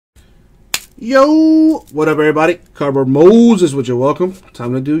Yo, what up everybody? Cardboard Moses is what you're welcome.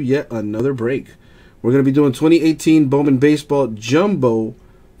 Time to do yet another break. We're going to be doing 2018 Bowman Baseball Jumbo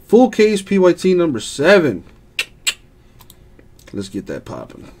Full Case PYT number 7. Let's get that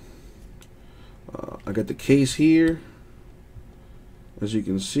popping. I got the case here. As you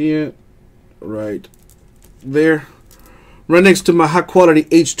can see it, right there. Right next to my high quality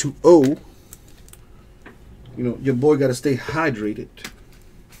H2O. You know, your boy got to stay hydrated.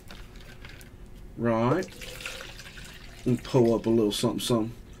 Right. And pull up a little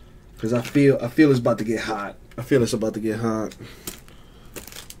something. Because I feel it's about to get hot. I feel it's about to get hot.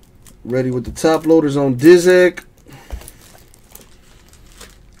 Ready with the top loaders on Dizek.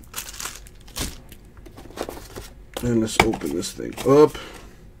 And let's open this thing up.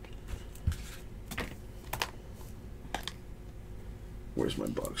 Where's my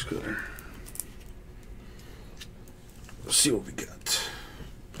box cutter? Let's see what we got.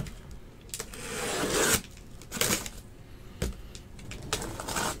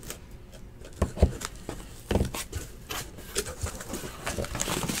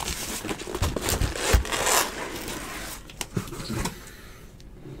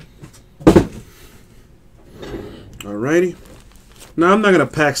 Alrighty. Now I'm not gonna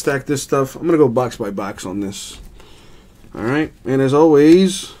pack stack this stuff. I'm gonna go box by box on this. Alright, and as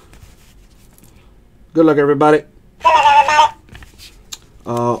always, good luck everybody.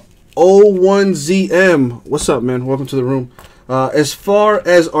 01ZM, what's up man? Welcome to the room. As far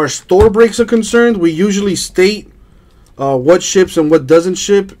as our store breaks are concerned, we usually state what ships and what doesn't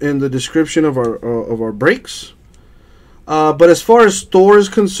ship in the description of our breaks. But as far as store is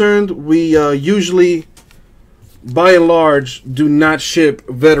concerned, we usually, by and large, do not ship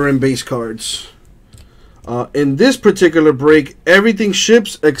veteran base cards. In this particular break, everything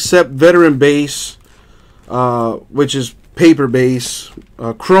ships except veteran base, which is paper base.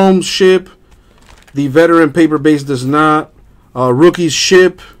 Chromes ship. The veteran paper base does not. Rookies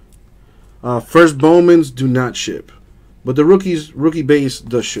ship. First Bowmans do not ship. But the rookie base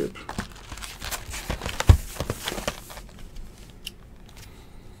does ship.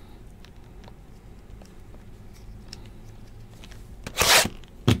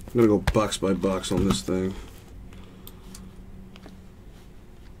 I'm gonna go box by box on this thing.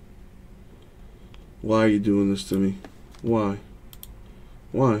 Why are you doing this to me? Why?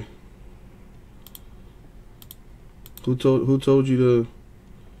 Why? Who told you to?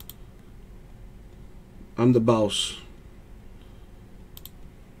 I'm the boss.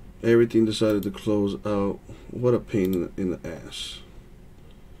 Everything decided to close out. What a pain in the ass.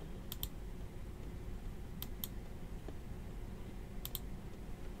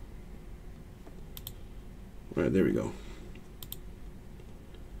 All right, there we go.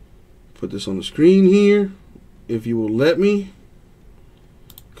 Put this on the screen here, if you will let me.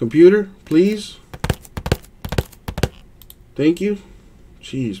 Computer, please. Thank you.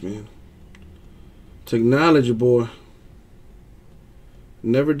 Jeez, man. Technology, boy.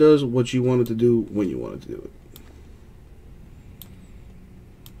 Never does what you want it to do when you want it to do it.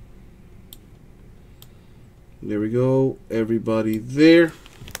 There we go. Everybody there.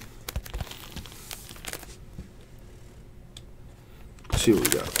 Let's see what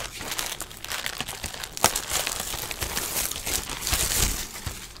we got.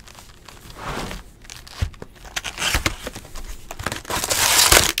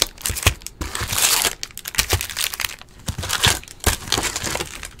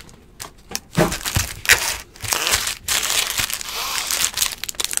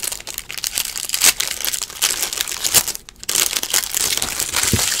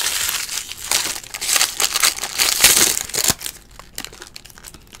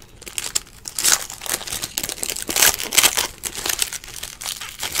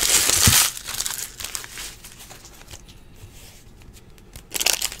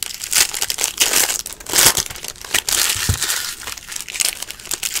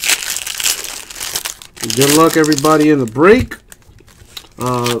 Good luck, everybody, in the break.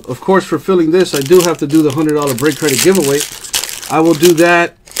 Of course, for filling this, I do have to do the $100 break credit giveaway. I will do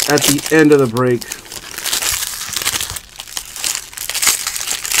that at the end of the break.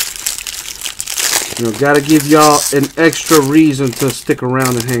 You know, gotta give y'all an extra reason to stick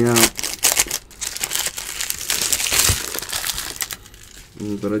around and hang out.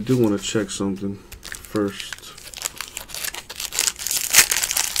 But I do want to check something first.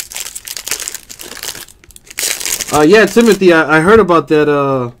 Yeah, Timothy, I heard about that,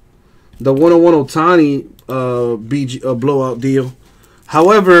 the 101 OHTANI blowout deal.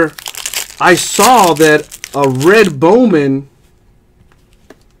 However, I saw that a red Bowman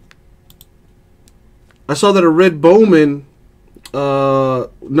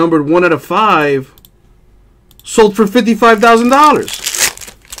numbered 1 out of 5, sold for $55,000.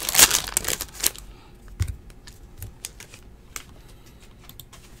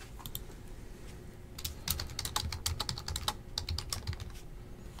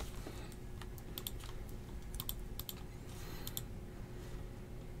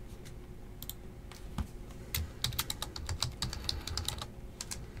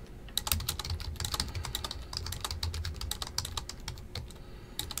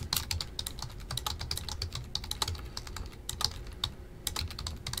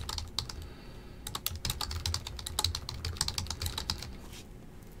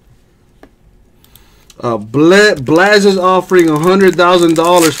 Blaz is offering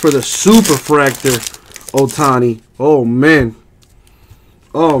 $100,000 for the Super Fractor Ohtani. Oh man.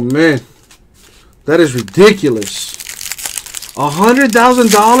 Oh man. That is ridiculous.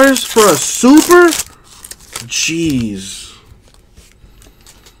 $100,000 for a Super? Jeez.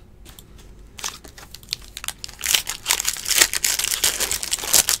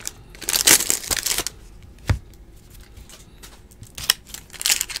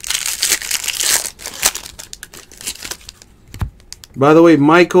 By the way,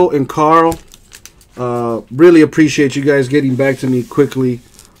 Michael and Carl, really appreciate you guys getting back to me quickly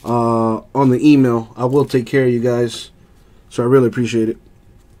on the email. I will take care of you guys, so I really appreciate it.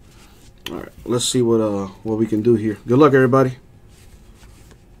 All right, let's see what we can do here. Good luck, everybody.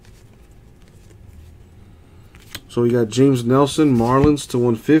 So we got James Nelson, Marlins to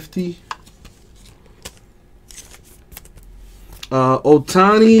 150.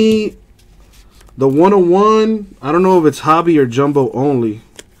 Ohtani. The 101, I don't know if it's hobby or jumbo only,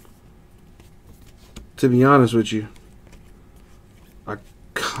 to be honest with you. I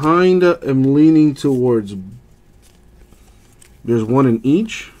kind of am leaning towards, there's one in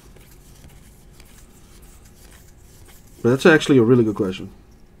each. But that's actually a really good question.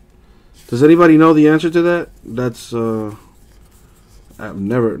 Does anybody know the answer to that? That's, I've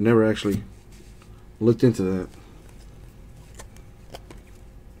never actually looked into that.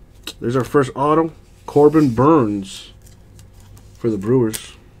 There's our first auto, Corbin Burns for the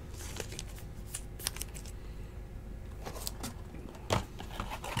Brewers.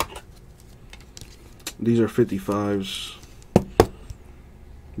 These are 55s.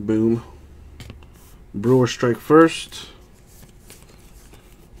 Boom. Brewers strike first.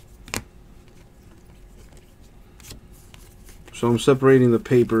 So I'm separating the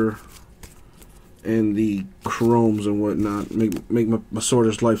paper and the chromes and whatnot, make my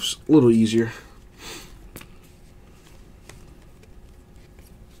sorter's life a little easier.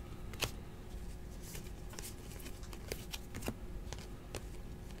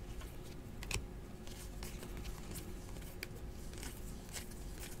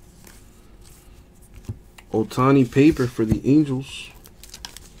 Ohtani paper for the Angels.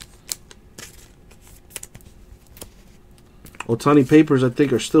 Ohtani papers, I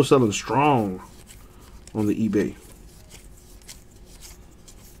think, are still selling strong on the eBay.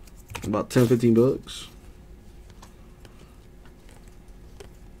 About 10-15 bucks.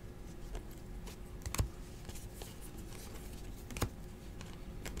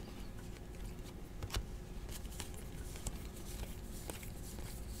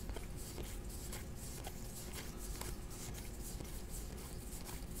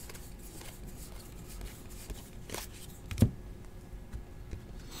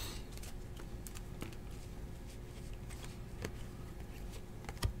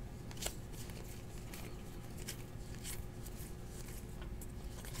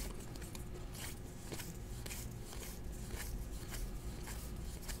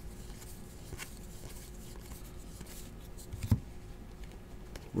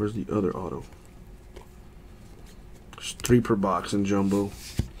 Where's the other auto? There's 3 per box in jumbo.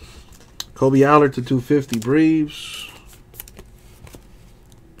 Kobe Allard to 250 Braves.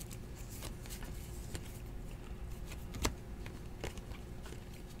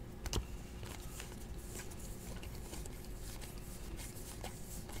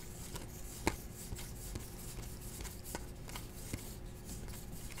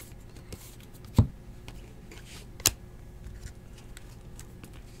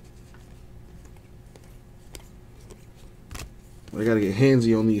 I gotta get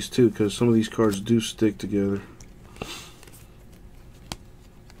handsy on these too, because some of these cards do stick together.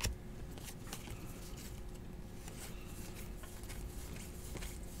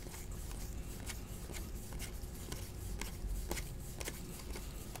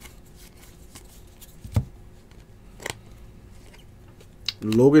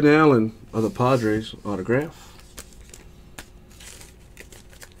 Logan Allen of the Padres autograph.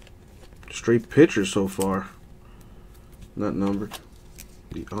 Straight pitcher so far. Not numbered.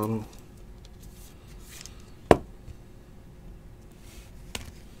 The auto.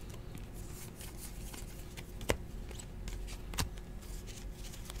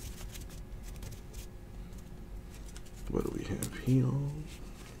 What do we have here?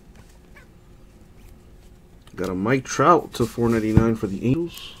 Got a Mike Trout to 499 for the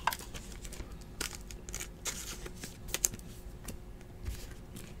Angels.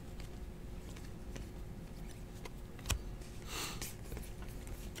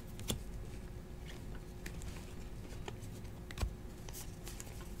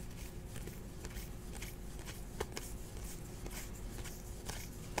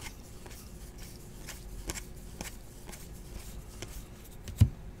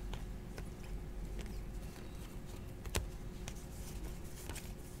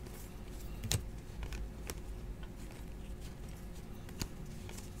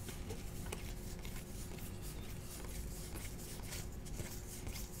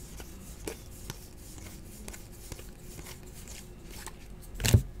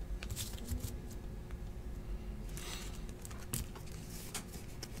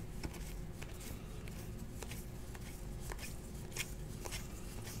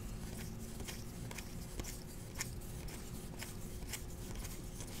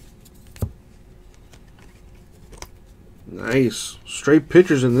 Nice. Straight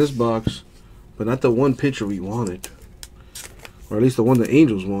pitchers in this box, but not the one pitcher we wanted. Or at least the one the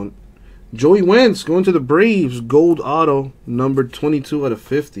Angels want. Joey Wentz going to the Braves. Gold auto, numbered 22 out of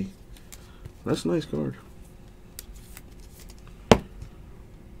 50. That's a nice card.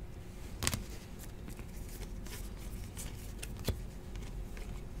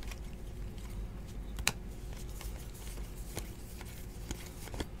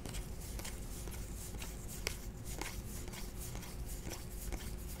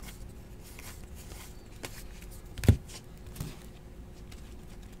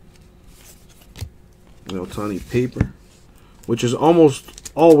 OHTANI paper, which is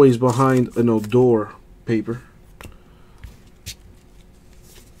almost always behind an Odor paper.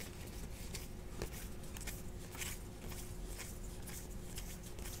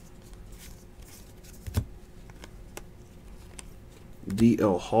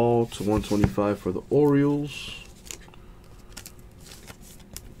 DL Hall to 125 for the Orioles.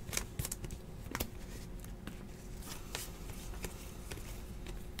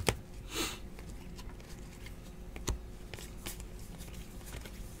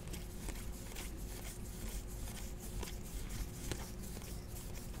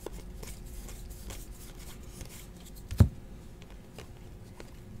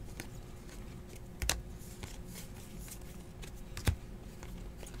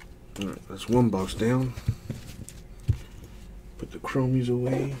 Alright, that's one box down. Put the chromies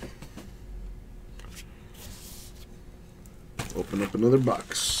away. Open up another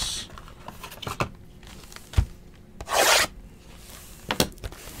box.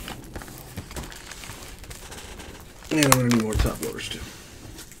 And I'm going to need more top loaders too.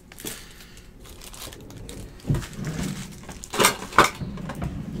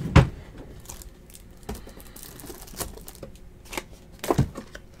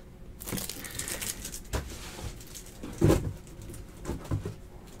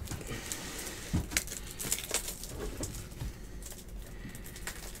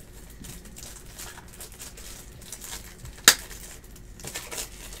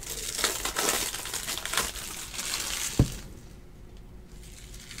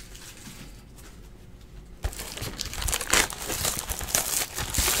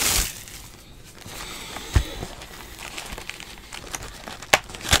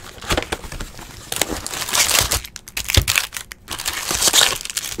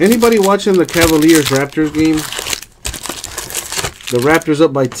 Anybody watching the Cavaliers-Raptors game? The Raptors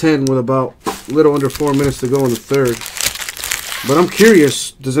up by 10 with about a little under 4 minutes to go in the third. But I'm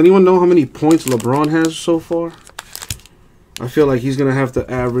curious, does anyone know how many points LeBron has so far? I feel like he's going to have to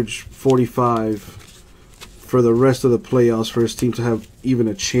average 45 for the rest of the playoffs for his team to have even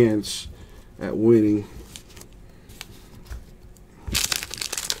a chance at winning.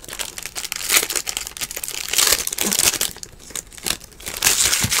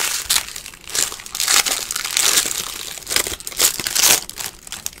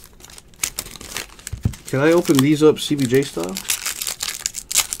 Can I open these up CBJ style?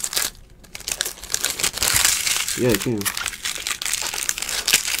 Yeah, I can.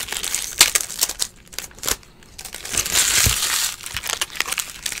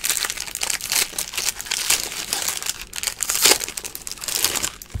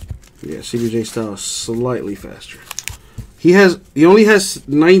 Yeah, CBJ style is slightly faster. He only has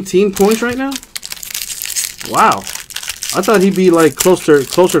 19 points right now? Wow. I thought he'd be like closer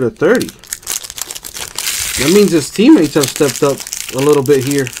to 30. That means his teammates have stepped up a little bit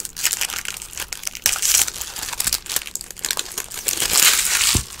here.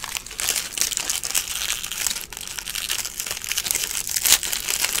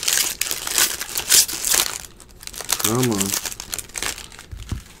 Come on.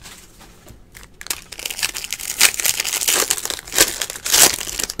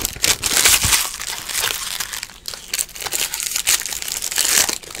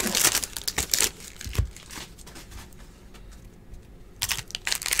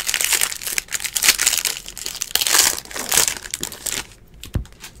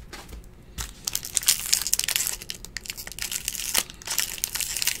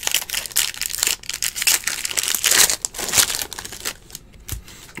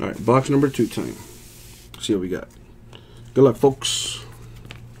 All right, box number 2 time. Let's see what we got. Good luck, folks.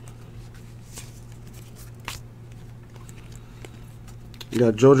 We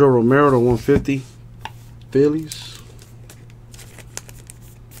got JoJo Romero to 150. Phillies.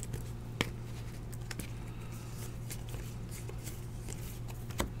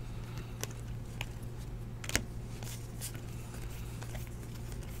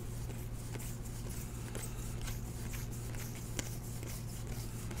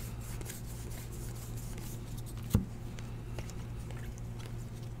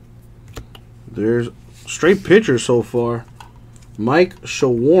 There's straight pitcher so far. Mike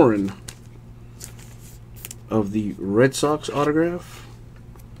Shawarren of the Red Sox autograph.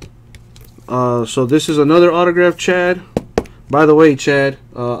 So this is another autograph, Chad. By the way, Chad,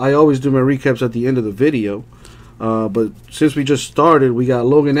 I always do my recaps at the end of the video. But since we just started, we got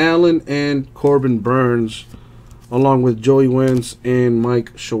Logan Allen and Corbin Burns, along with Joey Wentz and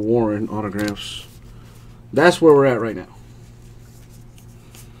Mike Shawarren autographs. That's where we're at right now.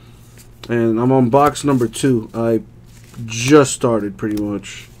 And I'm on box number 2. I just started pretty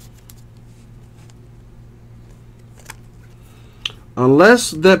much.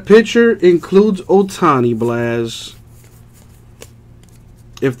 Unless that pitcher includes OHTANI, Blaz.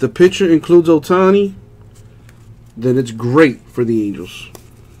 If the pitcher includes OHTANI, then it's great for the Angels.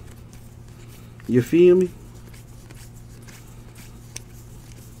 You feel me?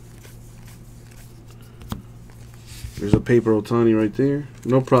 There's a paper OHTANI right there.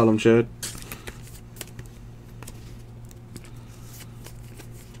 No problem, Chad.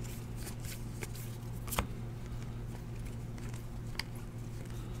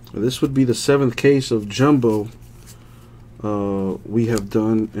 This would be the 7th case of Jumbo we have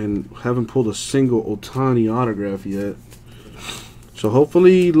done, and haven't pulled a single OHTANI autograph yet. So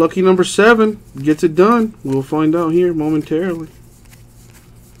hopefully lucky number 7 gets it done. We'll find out here momentarily.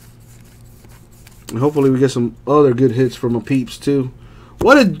 And hopefully we get some other good hits from my peeps too.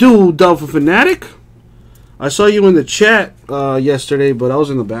 What it do, Dolphin Fanatic? I saw you in the chat yesterday, but I was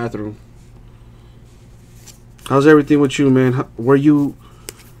in the bathroom. How's everything with you, man?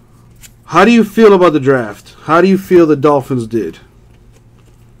 How do you feel about the draft? How do you feel the Dolphins did?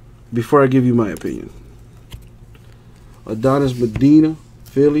 Before I give you my opinion. Adonis Medina,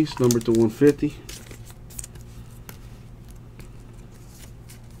 Phillies, number to 150.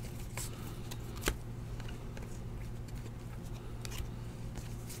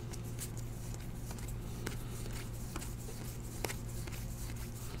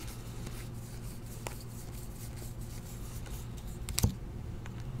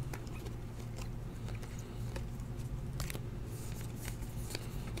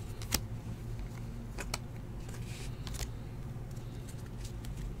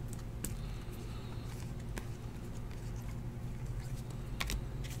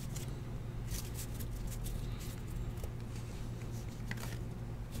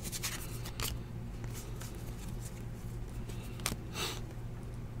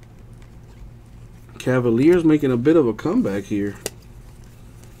 Cavaliers making a bit of a comeback here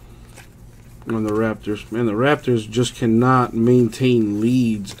on the Raptors. Man, the Raptors just cannot maintain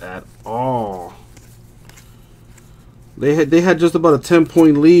leads at all. They had just about a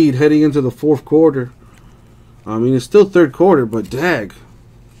 10-point lead heading into the 4th quarter. I mean, it's still 3rd quarter, but dag.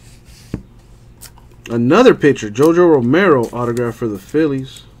 Another pitcher, JoJo Romero, autograph for the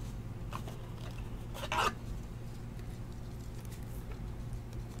Phillies.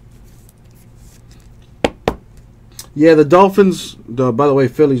 Yeah, the Dolphins, by the way,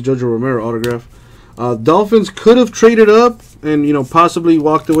 Phillies, JoJo Romero autograph. Dolphins could have traded up and, you know, possibly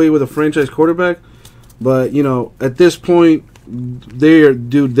walked away with a franchise quarterback. But, you know, at this point,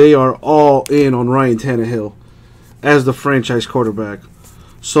 they are all in on Ryan Tannehill as the franchise quarterback.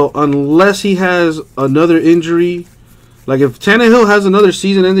 So unless he has another injury, like if Tannehill has another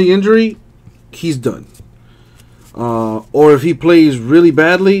season-ending injury, he's done. or if he plays really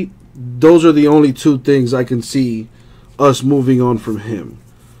badly, those are the only two things I can see us moving on from him.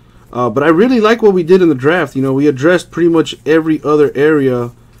 But I really like what we did in the draft. You know, we addressed pretty much every other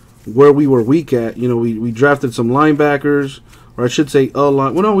area where we were weak at. You know, we drafted some linebackers, or I should say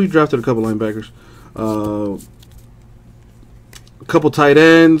well, no, we drafted a couple linebackers. A couple tight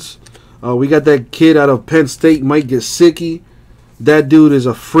ends. We got that kid out of Penn State, Mike Gesicki. That dude is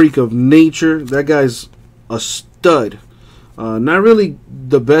a freak of nature. That guy's a stud. Not really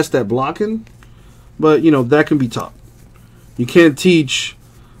the best at blocking, but, you know, that can be taught. You can't teach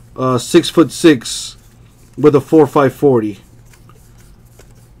 6'6" with a 4.5 40.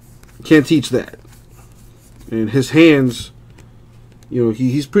 Can't teach that. And his hands, you know,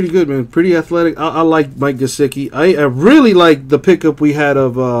 he's pretty good, man. Pretty athletic. I like Mike Gesicki. I really like the pickup we had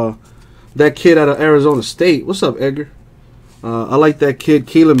of that kid out of Arizona State. What's up, Edgar? I like that kid,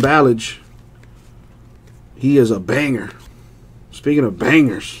 Kalen Ballage. He is a banger. Speaking of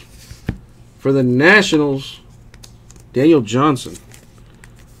bangers, for the Nationals, Daniel Johnson.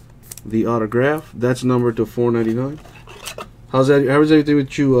 The autograph. That's numbered to $4.99. How's that? How is everything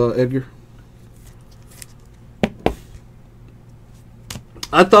with you, Edgar?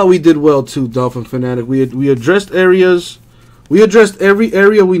 I thought we did well too, Dolphin Fanatic. We addressed areas. We addressed every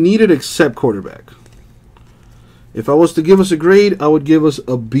area we needed except quarterback. If I was to give us a grade, I would give us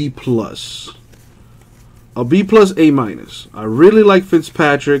a B+. A B+, A-. I really like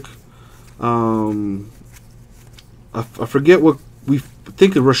Fitzpatrick. I forget what we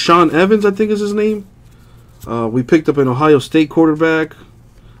think of. Rashaan Evans, I think is his name. We picked up an Ohio State quarterback.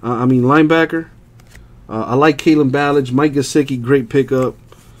 Linebacker. I like Kalen Ballage, Mike Gesicki, great pickup.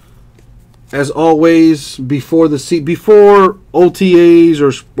 As always, before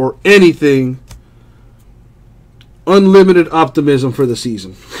OTAs or anything, unlimited optimism for the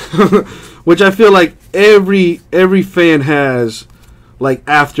season, which I feel like every fan has, like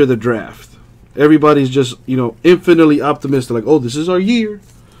after the draft. Everybody's just, you know, infinitely optimistic. Like, oh, this is our year.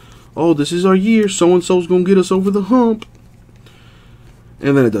 Oh, this is our year. So-and-so's going to get us over the hump.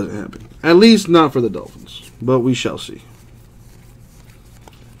 And then it doesn't happen. At least not for the Dolphins. But we shall see.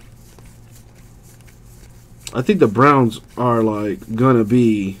 I think the Browns are, like, going to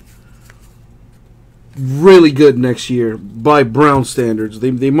be really good next year by Brown standards.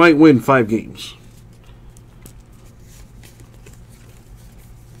 They might win 5 games.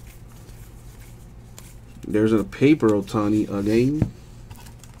 There's a paper OHTANI again.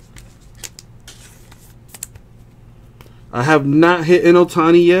 I have not hit an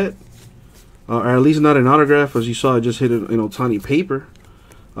OHTANI yet, or at least not an autograph. As you saw, I just hit an OHTANI paper.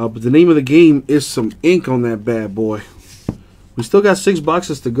 But the name of the game is some ink on that bad boy. We still got 6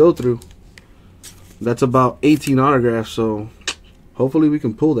 boxes to go through. That's about 18 autographs, so hopefully we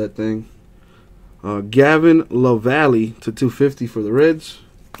can pull that thing. Gavin LaValle to 250 for the Reds.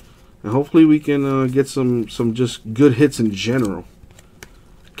 And hopefully we can get some just good hits in general.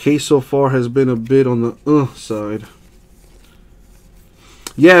 Case so far has been a bit on the side.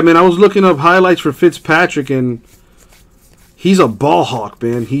 Yeah, man, I was looking up highlights for Fitzpatrick, and he's a ball hawk,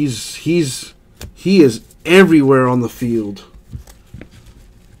 man. He is everywhere on the field.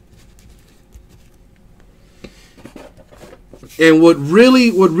 And what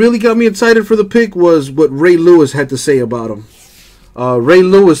really got me excited for the pick was what Ray Lewis had to say about him. Ray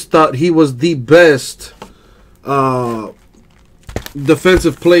Lewis thought he was the best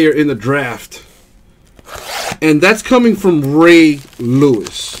defensive player in the draft. And that's coming from Ray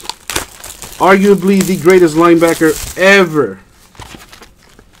Lewis. Arguably the greatest linebacker ever.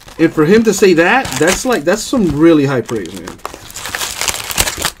 And for him to say that, that's some really high praise, man.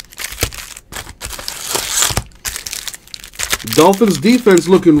 Dolphins defense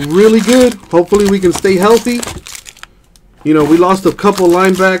looking really good. Hopefully we can stay healthy. You know, we lost a couple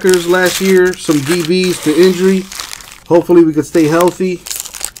linebackers last year, some DBs to injury. Hopefully we could stay healthy.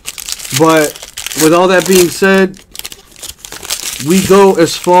 But with all that being said, we go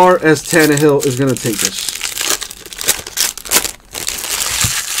as far as Tannehill is going to take us.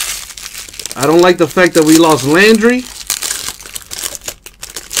 I don't like the fact that we lost Landry.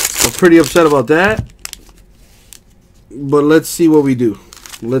 I'm pretty upset about that. But let's see what we do.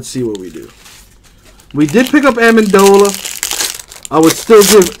 Let's see what we do. We did pick up Amendola. I would still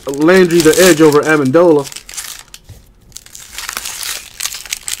give Landry the edge over Amendola.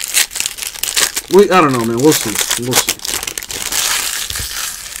 I don't know, man. We'll see. We'll see.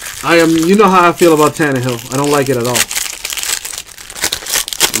 You know how I feel about Tannehill. I don't like it at all.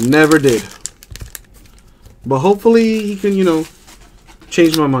 Never did. But hopefully he can, you know,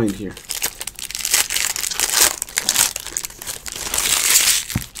 change my mind here.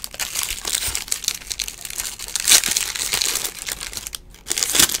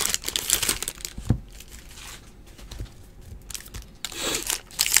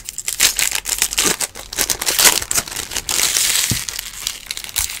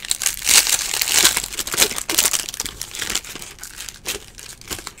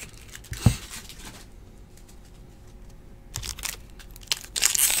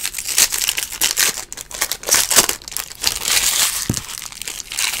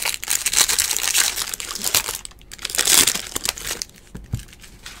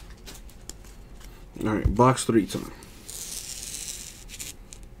 All right, box 3 time.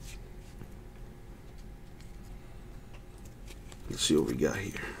 Let's see what we got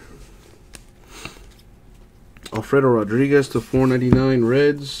here. Alfredo Rodriguez to 499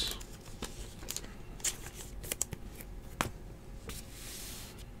 Reds.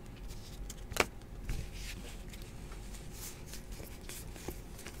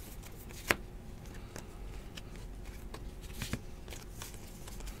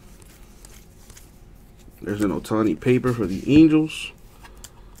 There's an OHTANI paper for the Angels.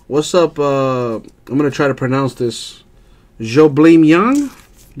 What's up? I'm going to try to pronounce this. Joblame Young?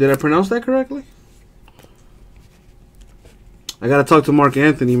 Did I pronounce that correctly? I got to talk to Mark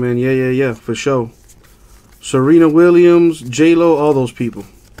Anthony, man. Yeah, for sure. Serena Williams, J-Lo, all those people.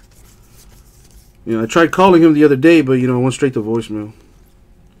 You know, I tried calling him the other day, but, you know, I went straight to voicemail.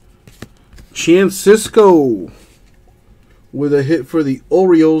 Francisco with a hit for the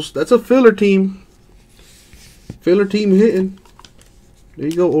Orioles. That's a filler team. Filler team hitting. There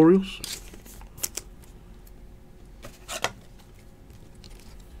you go, Orioles.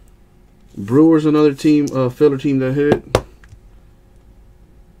 Brewers, another team, filler team that hit.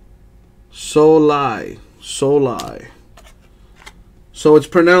 Solai. So it's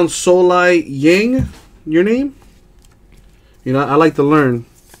pronounced Solai Yang, your name? You know, I like to learn.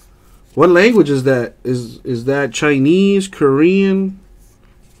 What language is that? Is that Chinese, Korean?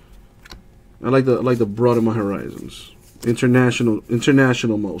 I like to broaden my horizons.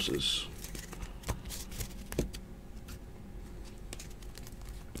 International Moses.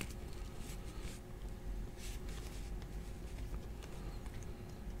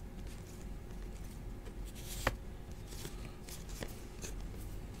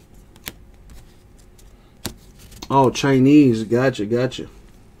 Oh, Chinese. Gotcha.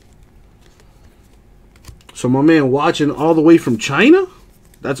 So my man watching all the way from China?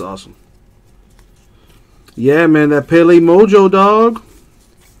 That's awesome. Yeah, man, that Pele Mojo, dog.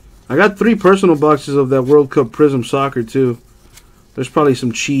 I got 3 personal boxes of that World Cup Prism Soccer, too. There's probably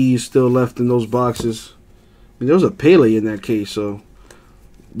some cheese still left in those boxes. I mean, there was a Pele in that case, so.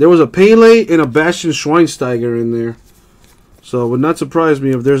 There was a Pele and a Bastian Schweinsteiger in there. So it would not surprise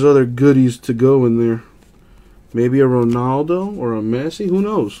me if there's other goodies to go in there. Maybe a Ronaldo or a Messi. Who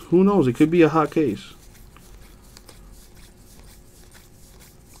knows? Who knows? It could be a hot case.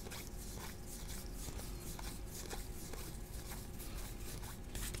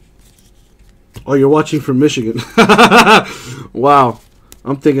 Oh, you're watching from Michigan. Wow.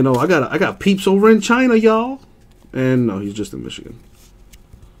 I'm thinking, oh, I got peeps over in China, y'all. And no, he's just in Michigan.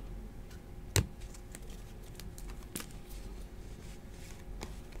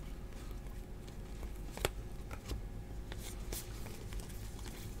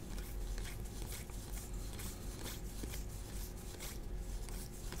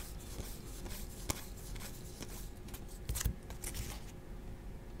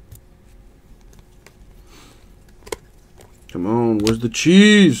 Come on, where's the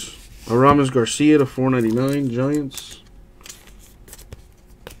cheese? Aramis Garcia to 499 Giants.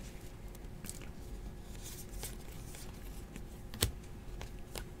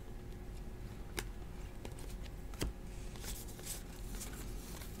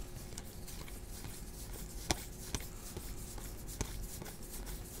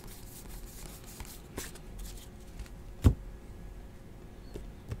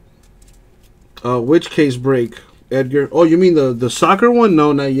 Which case break? Edgar. Oh, you mean the soccer one?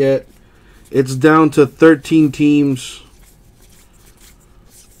 No, not yet. It's down to 13 teams.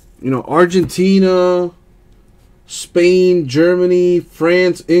 You know, Argentina, Spain, Germany,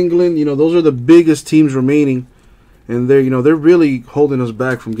 France, England. You know, those are the biggest teams remaining, and they're really holding us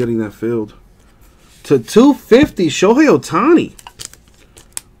back from getting that filled. To 250, Shohei Ohtani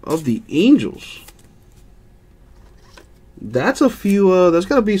of the Angels. That's a few. That's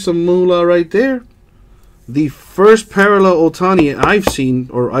got to be some moolah right there. The first parallel Ohtani I've seen,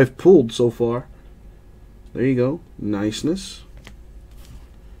 or I've pulled so far. There you go. Niceness.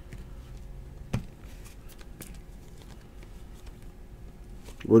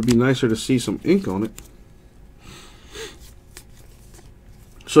 Would be nicer to see some ink on it.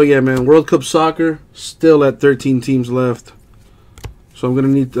 So yeah, man, World Cup Soccer still at 13 teams left. So I'm gonna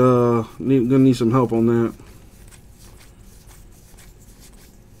need some help on that.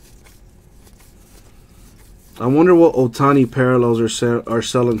 I wonder what Ohtani parallels are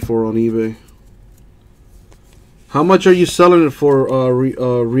selling for on eBay. How much are you selling it for,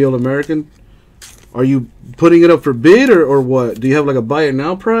 Real American? Are you putting it up for bid or what? Do you have like a buy it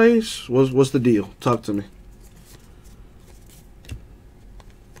now price? What's the deal? Talk to me.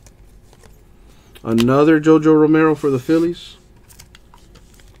 Another Jojo Romero for the Phillies.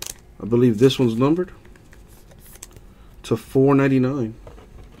 I believe this one's numbered to 499.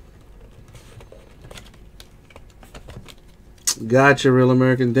 Gotcha, Real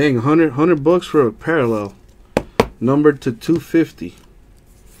American. Dang, 100 bucks for a parallel. Numbered to 250.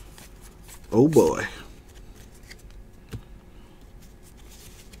 Oh boy.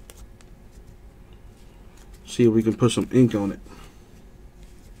 See if we can put some ink on it.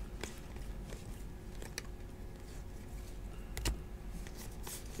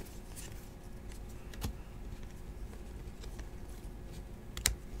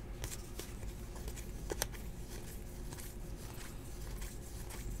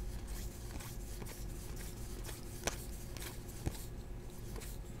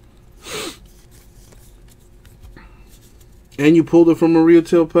 And you pulled it from a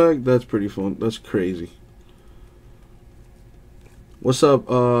retail pack? That's pretty fun. That's crazy. What's up,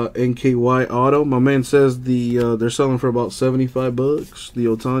 NKY Auto? My man says they're selling for about 75 bucks. The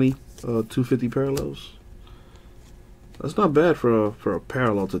OHTANI 250 parallels. That's not bad for a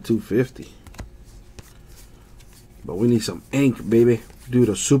parallel to 250. But we need some ink, baby. Dude,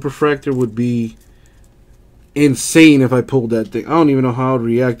 a superfractor would be insane if I pulled that thing. I don't even know how I'd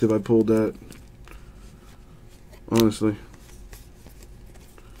react if I pulled that. Honestly.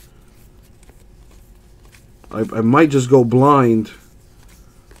 I might just go blind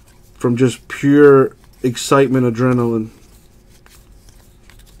from just pure excitement, adrenaline.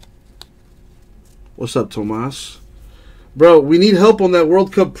 What's up, Tomas? Bro, we need help on that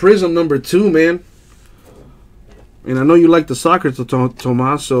World Cup Prism number 2, man. And I know you like the soccer,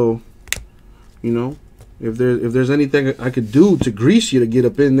 Tomas, so, you know, if there's anything I could do to grease you to get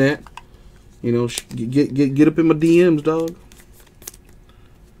up in that, you know, get up in my DMs, dog.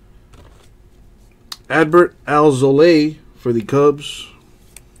 Adbert Alzolay for the Cubs.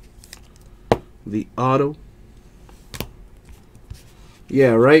 The auto. Yeah,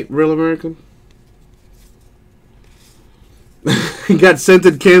 right, Real American? Got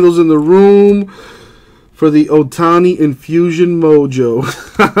scented candles in the room for the OHTANI Infusion Mojo.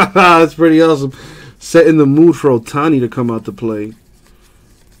 That's pretty awesome. Setting the mood for OHTANI to come out to play. You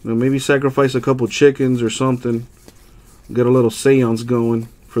know, maybe sacrifice a couple chickens or something. Get a little seance going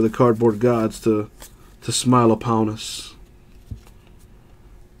for the cardboard gods to smile upon us.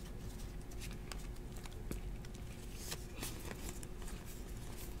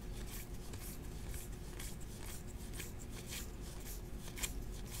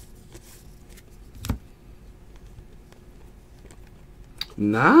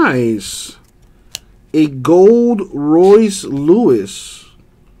 Nice. A gold Royce Lewis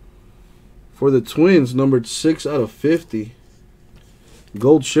for the Twins, numbered 6 out of 50.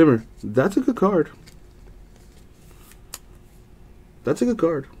 Gold shimmer. That's a good card. That's a good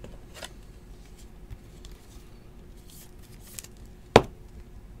card.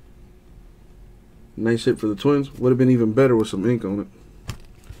 Nice hit for the Twins. Would have been even better with some ink on it.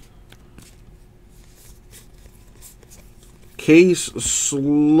 Case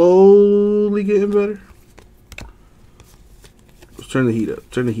slowly getting better. Let's turn the heat up.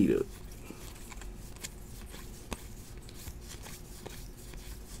 Turn the heat up.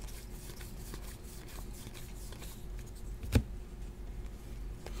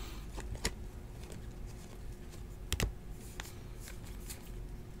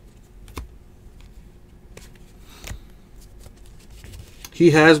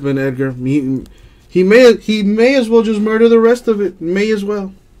 He has been, Edgar. He may as well just murder the rest of it. May as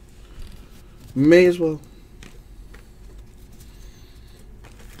well. May as well.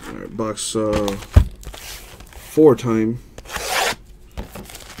 All right, box 4 time.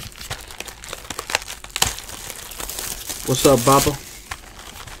 What's up, Baba?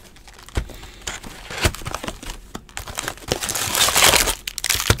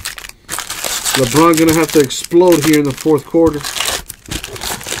 LeBron gonna have to explode here in the 4th quarter.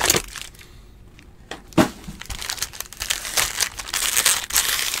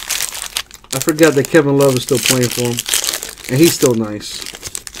 I forgot that Kevin Love is still playing for him. And he's still nice.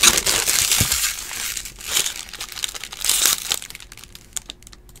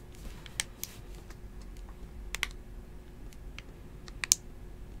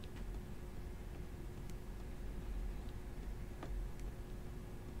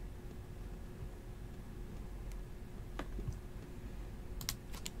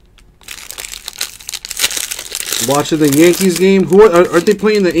 Watching the Yankees game. Who aren't they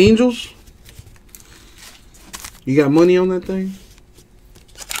playing the Angels? You got money on that thing?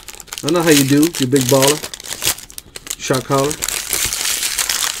 I know how you do, you big baller. Shot caller.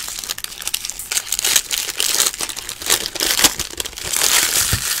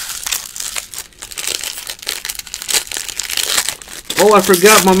 Oh, I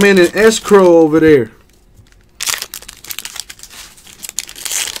forgot my man in escrow over there.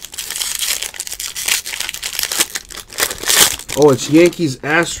 Oh, it's Yankees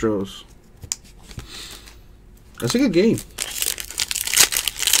Astros. That's a good game.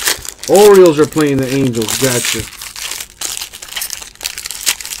 Orioles are playing the Angels. Gotcha.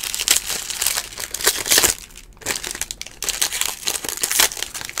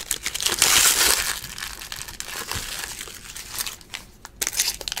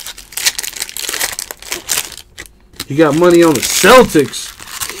 You got money on the Celtics.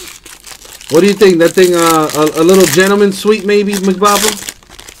 What do you think? That thing, a little gentleman sweep, maybe, McBobber?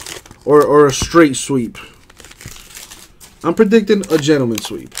 Or a straight sweep? I'm predicting a gentleman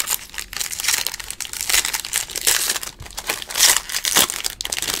sweep.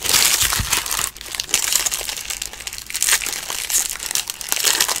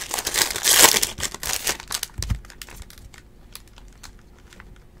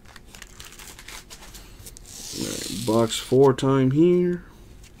 Right, box 4 time here.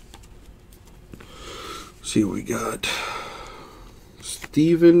 See what we got.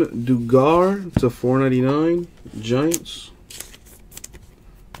 Steven Dugar to 499, Giants.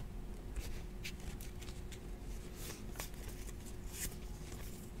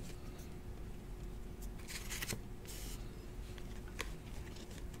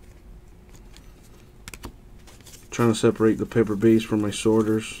 Trying to separate the paper base from my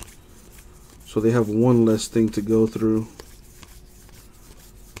sorters, so they have one less thing to go through.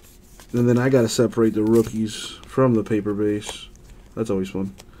 And then I got to separate the rookies from the paper base. That's always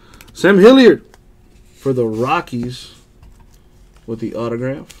fun. Sam Hilliard for the Rockies with the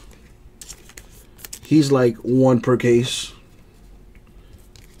autograph. He's like 1 per case.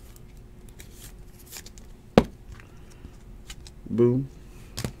 Boom.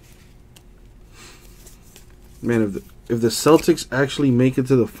 Man, if the Celtics actually make it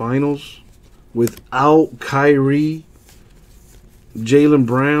to the finals without Kyrie, Jaylen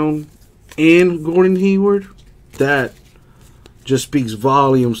Brown, and Gordon Hayward, that just speaks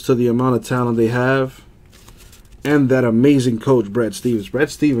volumes to the amount of talent they have and that amazing coach, Brad Stevens. Brad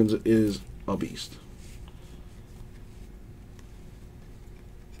Stevens is a beast.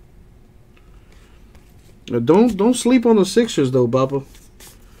 Now, don't sleep on the Sixers though, Bubba.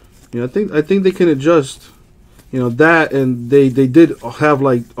 You know, I think they can adjust. You know, that, and they did have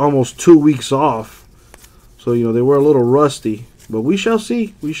like almost 2 weeks off. So, you know, they were a little rusty. But we shall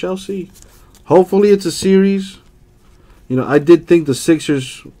see. We shall see. Hopefully it's a series. You know, I did think the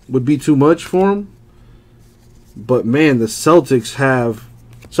Sixers would be too much for them. But, man, the Celtics have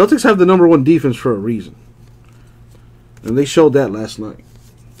the #1 defense for a reason. And they showed that last night.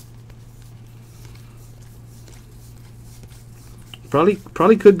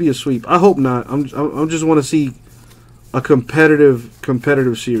 Probably could be a sweep. I hope not. I just want to see a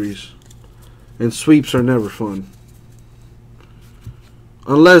competitive series. And sweeps are never fun.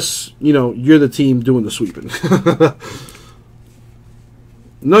 Unless, you know, you're the team doing the sweeping.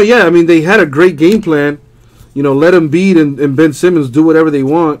 No, yeah, I mean, they had a great game plan. You know, let Embiid and Ben Simmons do whatever they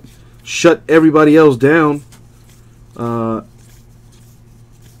want. Shut everybody else down.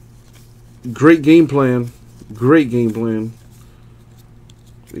 Great game plan. Great game plan.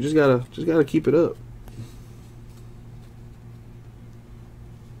 We just gotta keep it up.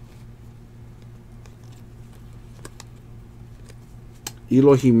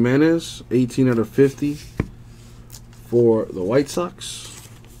 Eloy Jimenez, 18/50 for the White Sox.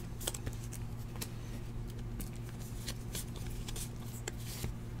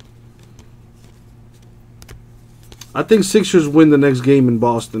 I think Sixers win the next game in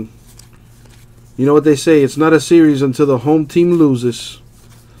Boston. You know what they say, it's not a series until the home team loses.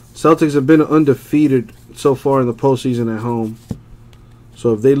 Celtics have been undefeated so far in the postseason at home.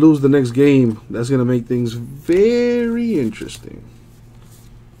 So if they lose the next game, that's going to make things very interesting.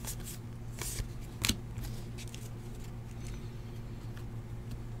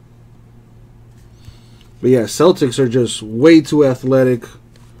 But yeah, Celtics are just way too athletic.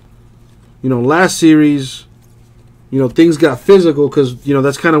 You know, last series, you know, things got physical because, you know,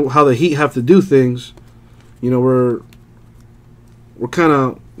 that's kind of how the Heat have to do things. You know, we're kind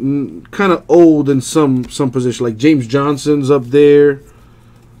of old in some position. Like James Johnson's up there.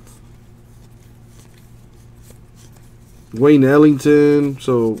 Wayne Ellington.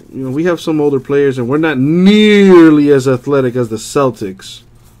 So, you know, we have some older players, and we're not nearly as athletic as the Celtics.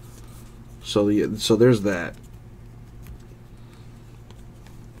 So there's that.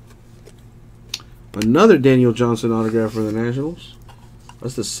 Another Daniel Johnson autograph for the Nationals.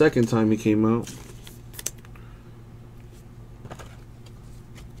 That's the second time he came out.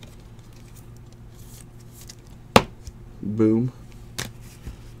 Boom.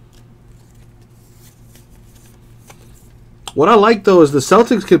 What I like though is the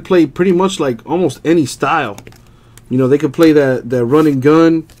Celtics could play pretty much like almost any style. You know, they could play that run and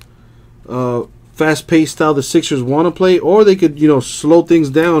gun, fast-paced style the Sixers want to play, or they could, you know, slow things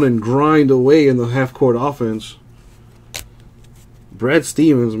down and grind away in the half-court offense. Brad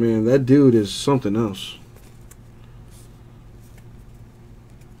Stevens, man, that dude is something else.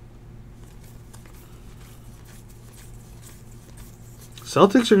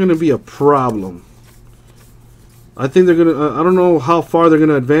 Celtics are going to be a problem. I think they're going to, I don't know how far they're going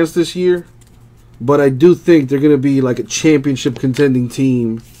to advance this year, but I do think they're going to be like a championship contending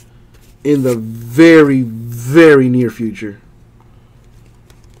team in the very, very near future.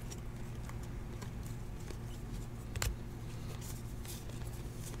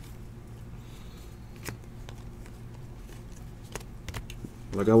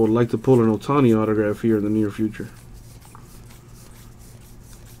 Like, I would like to pull an OHTANI autograph here in the near future.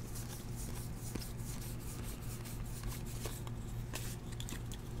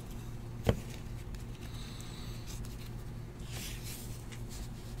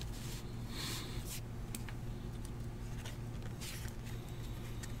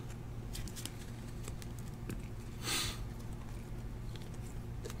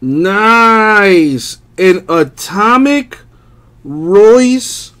 Nice! An Atomic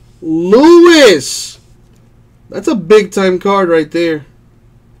Royce Lewis. That's a big time card right there.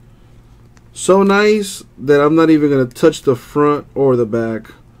 So nice that I'm not even going to touch the front or the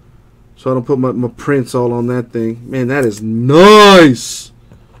back. So I don't put my prints all on that thing. Man, that is nice.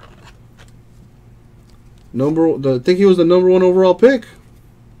 I think he was the #1 overall pick.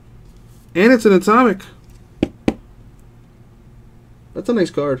 And it's an Atomic. That's a nice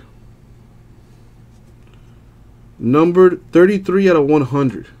card. Numbered 33 out of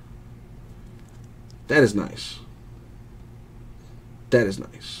 100. That is nice. That is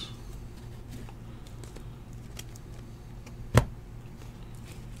nice.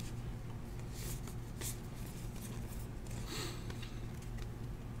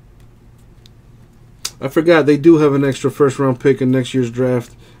 I forgot they do have an extra first-round pick in next year's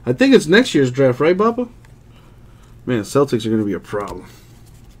draft. I think it's next year's draft, right, Papa? Man, Celtics are going to be a problem.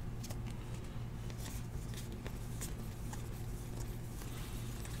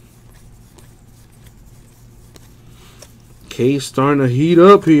 Case starting to heat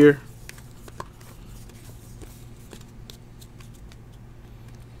up here.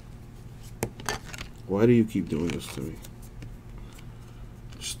 Why do you keep doing this to me?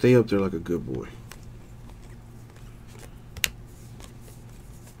 Stay up there like a good boy.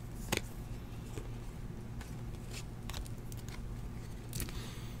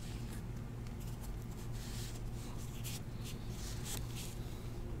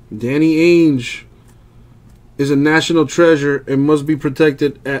 Danny Ainge is a national treasure and must be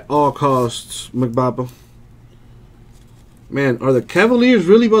protected at all costs, McBapa. Man, are the Cavaliers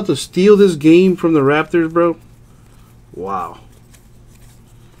really about to steal this game from the Raptors, bro? Wow.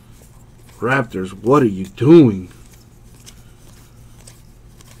 Raptors, what are you doing?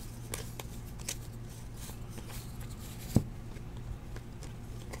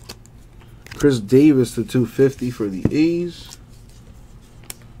 Chris Davis to 250 for the A's.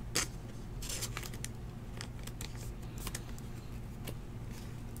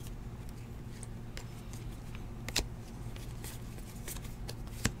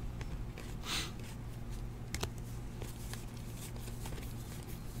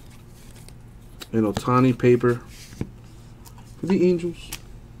 An OHTANI paper for the Angels.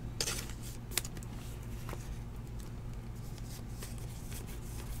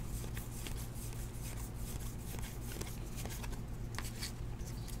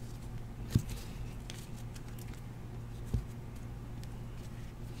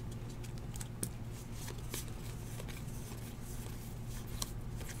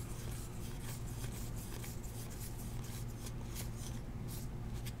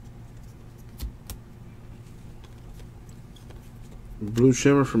 Blue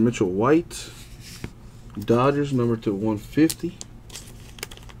Shimmer from Mitchell White. Dodgers, number to 150.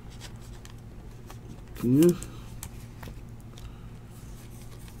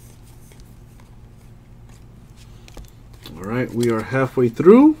 All right, we are halfway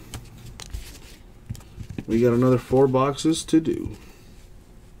through. We got another 4 boxes to do.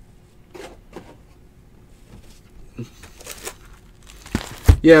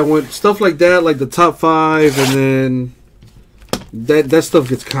 Yeah, when stuff like that, like the top 5, and then that stuff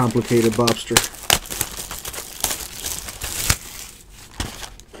gets complicated, Bobster.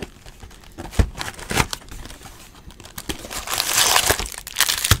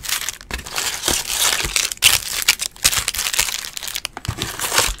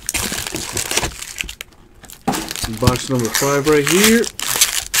 Box number 5 right here.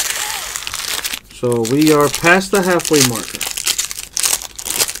 So we are past the halfway marker.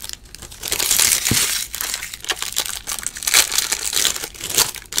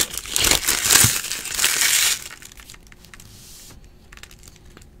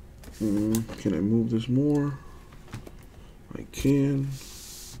 Can I move this more? I can.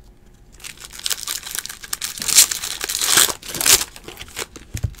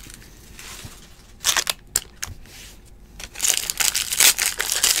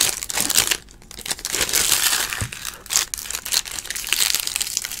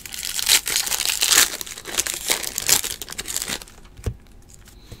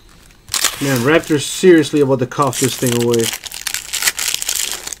 Man, Raptors seriously about to cough this thing away.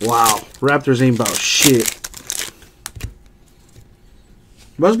 Wow, Raptors ain't about shit.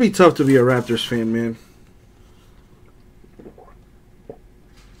 Must be tough to be a Raptors fan, man.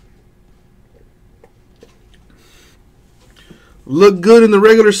 Look good in the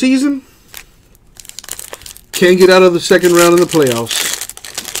regular season. Can't get out of the second round in the playoffs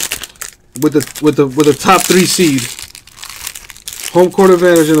with a top 3 seed. Home court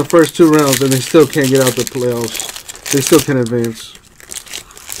advantage in the first 2 rounds, and they still can't get out the playoffs. They still can't advance.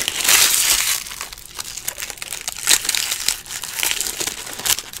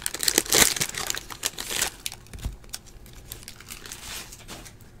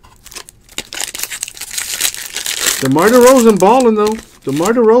 DeMar DeRozan balling though.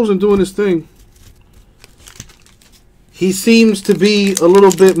 DeMar DeRozan doing his thing. He seems to be a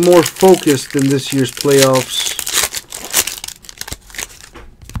little bit more focused in this year's playoffs.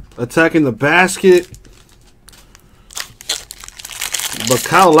 Attacking the basket. But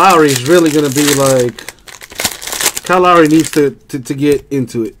Kyle Lowry is really going to be like... Kyle Lowry needs to get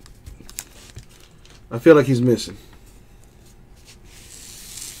into it. I feel like he's missing.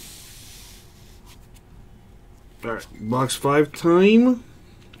 Alright, box 5 time.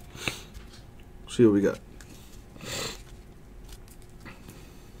 See what we got.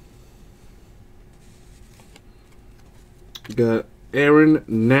 We got Aaron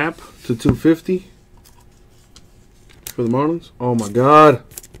Knapp to 250 for the Marlins. Oh my God.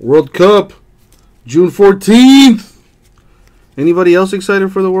 World Cup. June 14th. Anybody else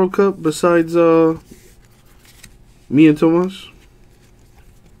excited for the World Cup besides me and Tomas?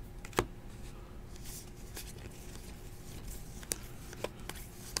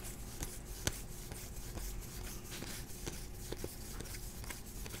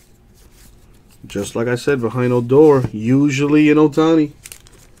 Just like I said, behind Odor, usually in OHTANI.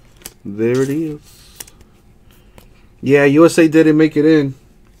 There it is. Yeah, USA didn't make it in.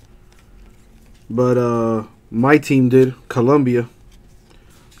 But my team did, Colombia.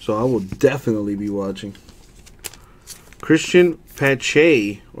 So I will definitely be watching. Christian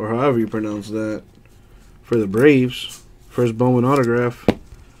Pache, or however you pronounce that, for the Braves. First Bowman autograph.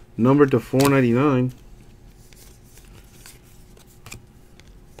 Numbered to 499.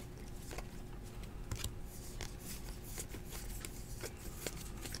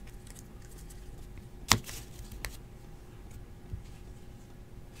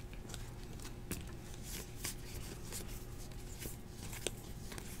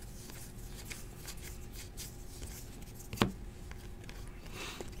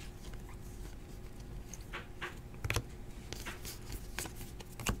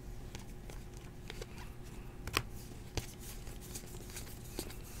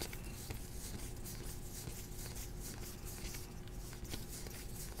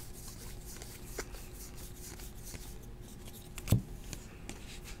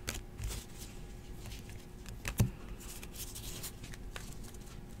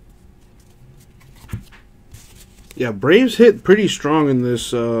 Yeah, Braves hit pretty strong in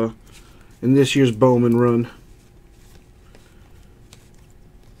this year's Bowman run.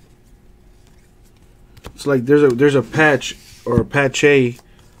 It's like there's a patch or a Pache,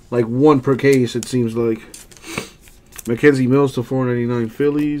 like 1 per case. It seems like. Mackenzie Mills to 499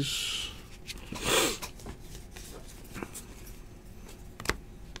 Phillies.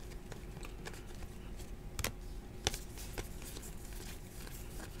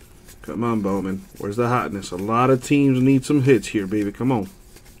 Come on, Bowman. Where's the hotness? A lot of teams need some hits here, baby. Come on.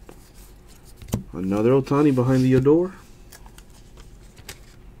 Another OHTANI behind the Odor.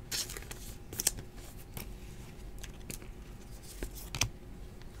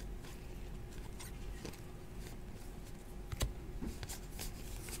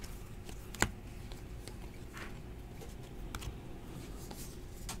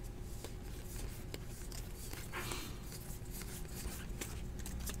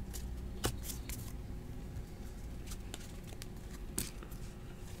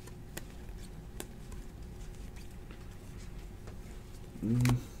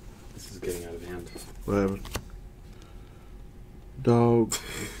 What happened? Dog.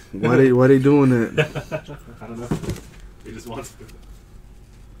 Why they doing that? I don't know. He just wants to.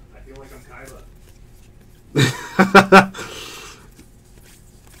 I feel like I'm Kyla.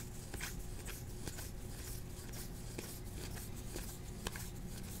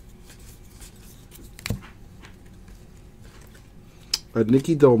 A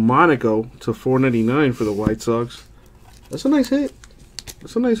Nicky Delmonico to $4.99 for the White Sox. That's a nice hit.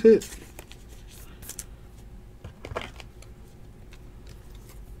 That's a nice hit.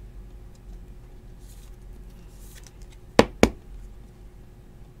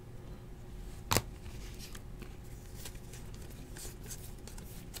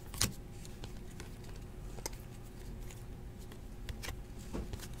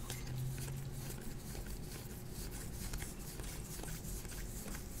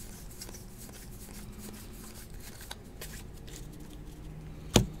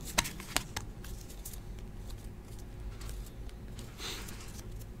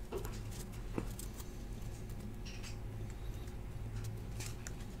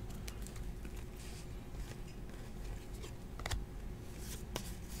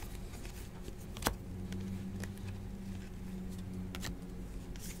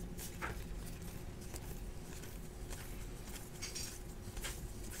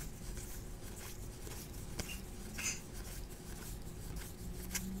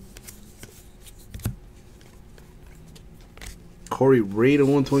 Corey Ray to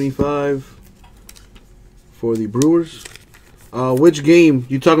 125 for the Brewers. Which game?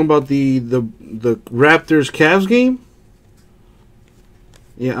 You talking about the Raptors Cavs game?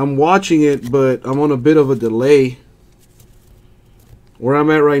 Yeah, I'm watching it, but I'm on a bit of a delay. Where I'm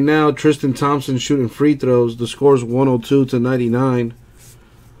at right now, Tristan Thompson shooting free throws. The score's 102 to 99.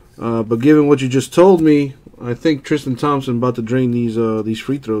 But given what you just told me, I think Tristan Thompson about to drain these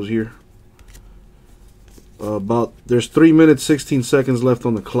free throws here. There's 3 minutes 16 seconds left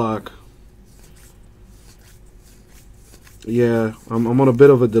on the clock. Yeah, I'm on a bit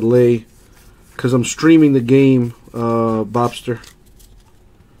of a delay because I'm streaming the game, Bobster.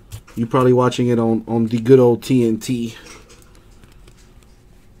 You're probably watching it on the good old TNT.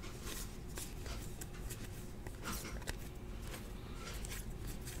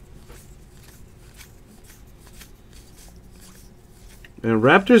 And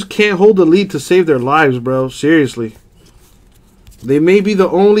Raptors can't hold the lead to save their lives, bro. Seriously. They may be the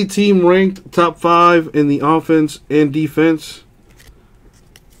only team ranked top 5 in the offense and defense.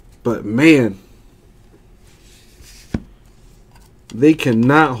 But, man, they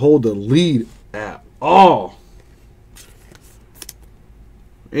cannot hold the lead at all.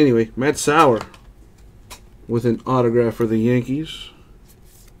 Anyway, Matt Sauer with an autograph for the Yankees.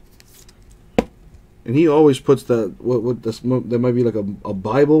 And he always puts that, that might be like a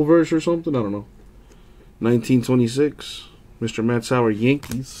Bible verse or something. I don't know. 1926. Mr. Matt Sauer,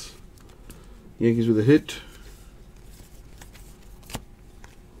 Yankees. Yankees with a hit.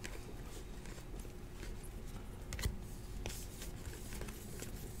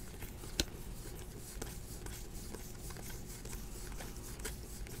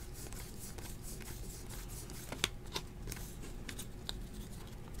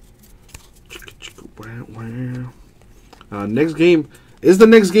 Next game. Is the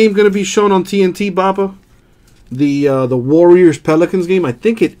next game going to be shown on TNT, Bappa? The Warriors Pelicans game? I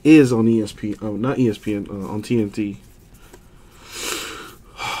think it is on ESPN. Oh, not ESPN. On TNT.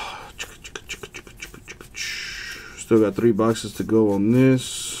 Still got 3 boxes to go on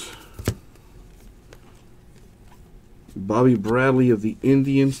this. Bobby Bradley of the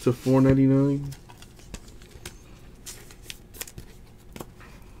Indians to $4.99.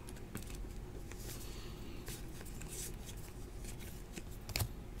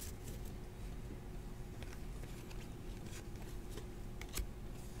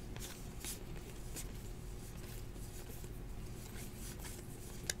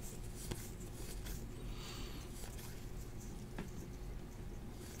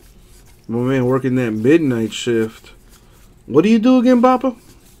 My man working that midnight shift. What do you do again, Bappa?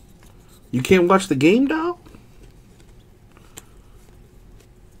 You can't watch the game, dog?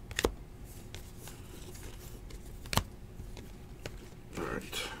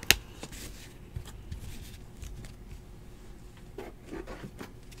 Alright.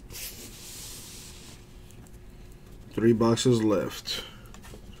 Three boxes left.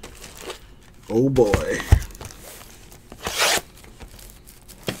 Oh boy.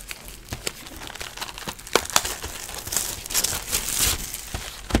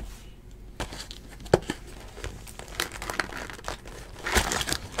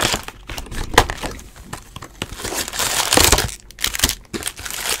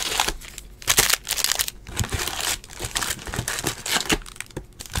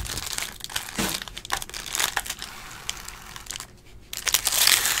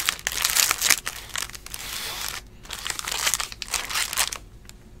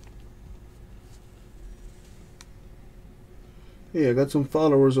 Yeah, I got some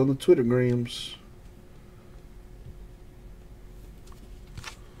followers on the Twittergrams.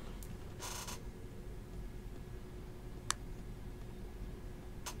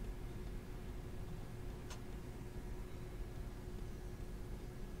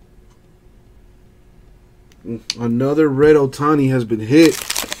 Another red Otani has been hit.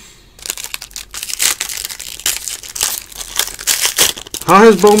 How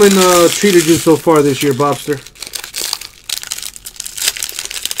has Bowman treated you so far this year, Bobster?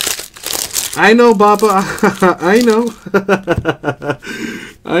 I know, Baba. I know.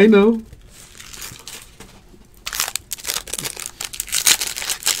 I know.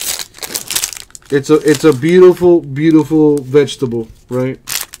 It's a beautiful, beautiful vegetable, right?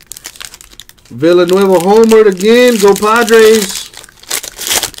 Villanueva homered again. Go Padres.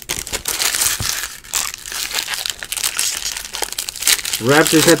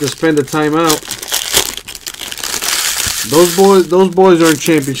 Raptors had to spend a timeout. Those boys aren't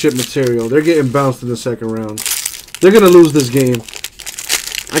championship material. They're getting bounced in the second round. They're gonna lose this game.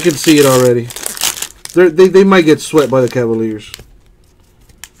 I can see it already. They might get swept by the Cavaliers.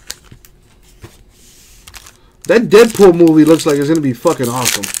 That Deadpool movie looks like it's gonna be fucking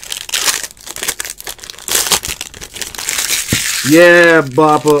awesome. Yeah,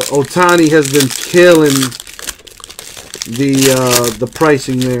 Bappa. Otani has been killing the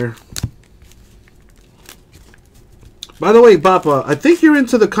pricing there. By the way, Bappa, I think you're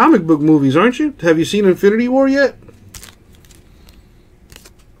into the comic book movies, aren't you? Have you seen Infinity War yet?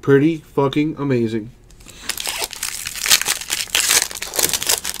 Pretty fucking amazing.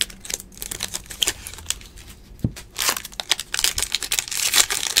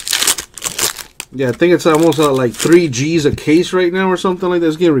 Yeah, I think it's almost like 3 G's a case right now or something like that.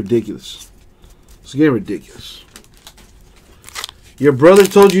 It's getting ridiculous. It's getting ridiculous. Your brother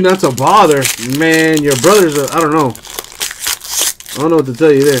told you not to bother. Man, your brother's I don't know. I don't know what to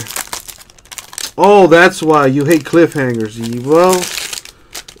tell you there. Oh, that's why you hate cliffhangers. Well,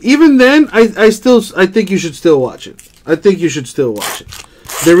 even then, I think you should still watch it. I think you should still watch it.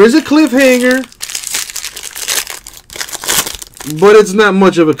 There is a cliffhanger, but it's not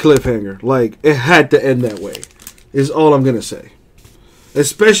much of a cliffhanger. Like, it had to end that way, is all I'm going to say.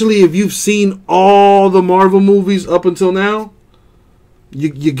 Especially if you've seen all the Marvel movies up until now,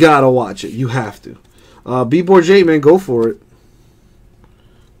 you got to watch it. You have to. B. Bourget, man, go for it.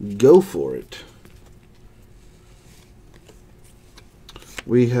 Go for it.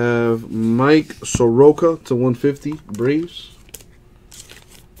 We have Mike Soroka to 150, Braves.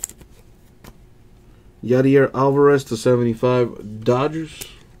 Yadier Alvarez to 75, Dodgers.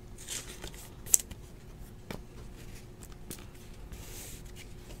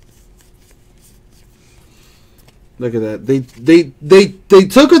 Look at that. They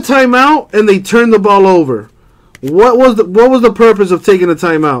took a timeout and they turned the ball over. What was the purpose of taking a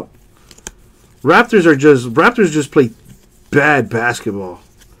timeout? Raptors just play bad basketball.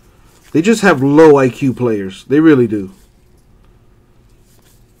 They just have low IQ players. They really do.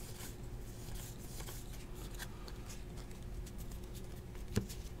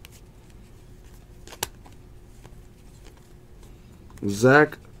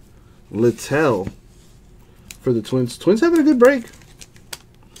 Zach Littell for the Twins. Twins having a good break.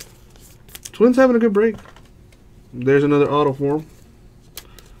 Twins having a good break. There's another auto for him.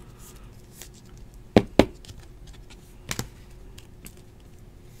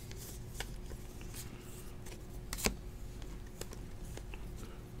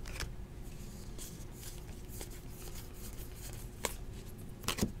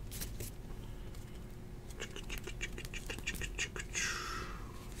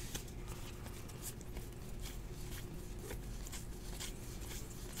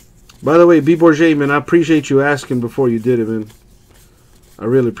 By the way, B. Bourget, man, I appreciate you asking before you did it, man. I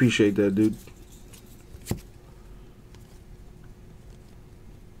really appreciate that, dude.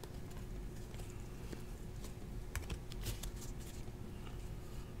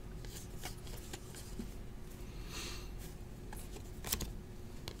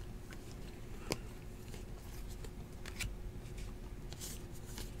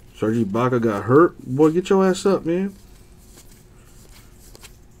 Serge Ibaka got hurt. Boy, get your ass up, man.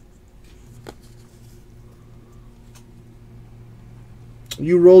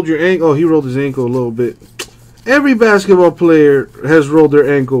 You rolled your ankle. Oh, he rolled his ankle a little bit. Every basketball player has rolled their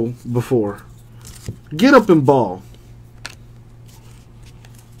ankle before. Get up and ball.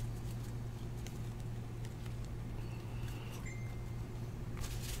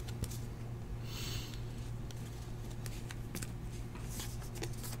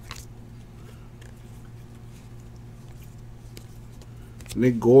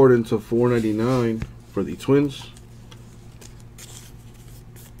 Nick Gordon to 499 for the Twins.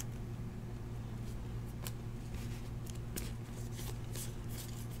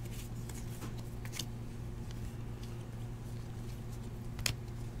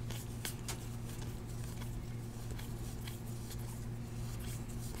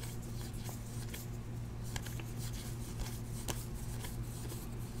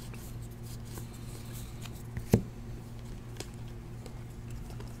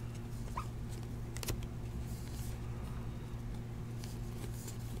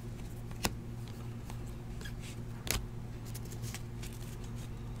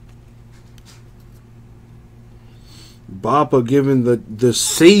 Bappa giving the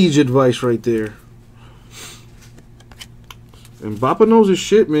sage advice right there. And Bappa knows his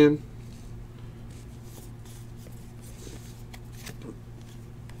shit, man.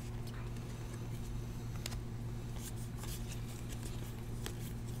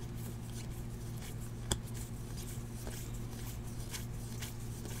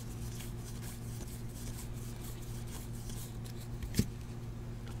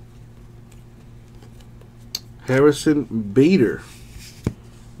 Harrison Bader,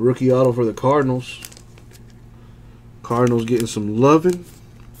 rookie auto for the Cardinals. Cardinals getting some loving.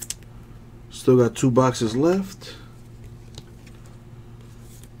 Still got 2 boxes left.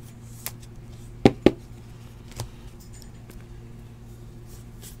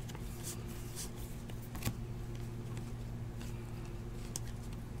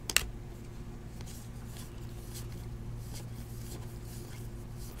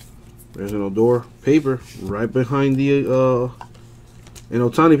 There's an Odor paper right behind the an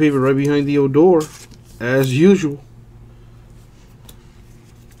OHTANI paper right behind the Odor, as usual.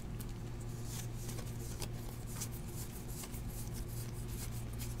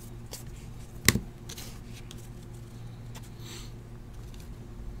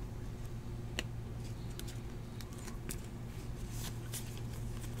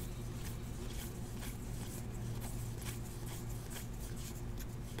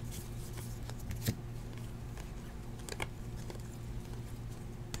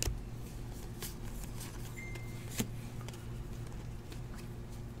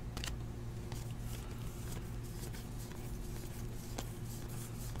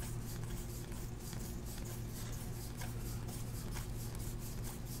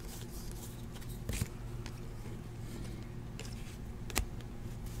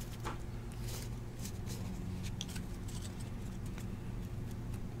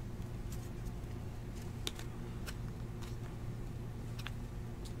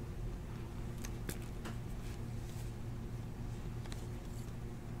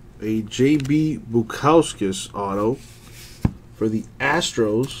 A J.B. Bukowskis auto for the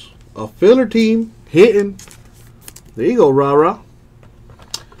Astros. A filler team hitting. There you go, rah-rah.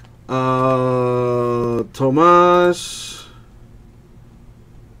 Tomas.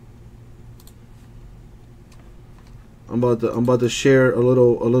 I'm about to share a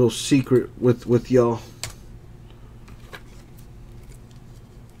little secret with y'all.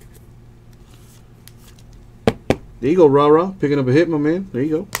 There you go, rah-rah. Picking up a hit, my man. There you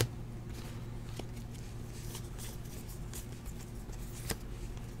go.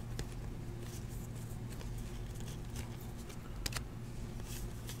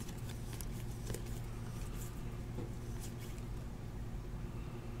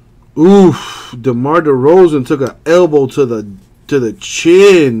 Oof, DeMar DeRozan took an elbow to the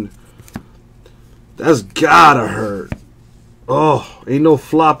chin. That's gotta hurt. Oh, ain't no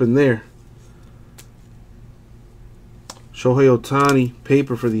flopping there. Shohei Ohtani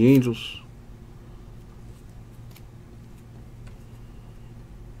paper for the Angels.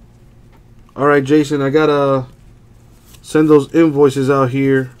 All right, Jason, I gotta send those invoices out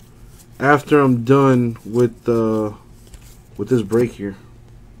here after I'm done with this break here.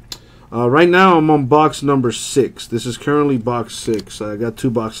 Right now, I'm on box number 6. This is currently box 6. I got 2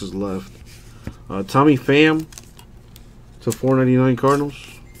 boxes left. Tommy Pham to $4.99 Cardinals.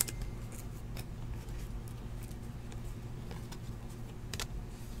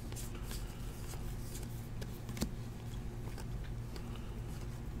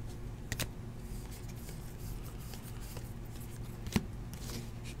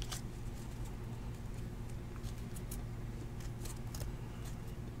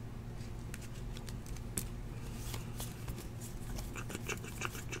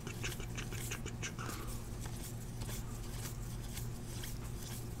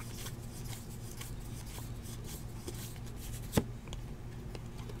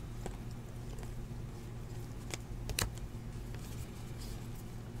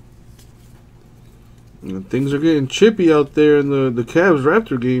 And things are getting chippy out there in the Cavs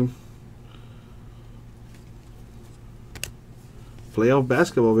Raptor game. Playoff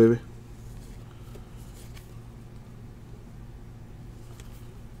basketball, baby.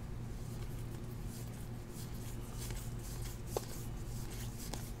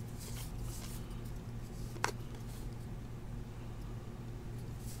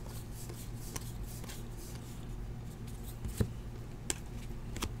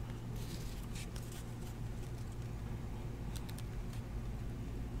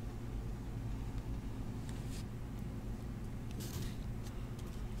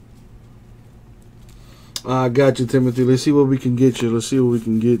 I got you, Timothy. Let's see what we can get you. Let's see what we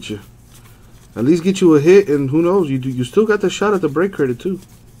can get you. At least get you a hit, and who knows? You still got the shot at the break credit too.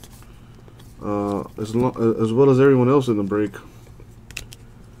 As well as everyone else in the break.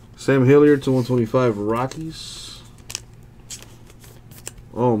 Sam Hilliard to 125 Rockies.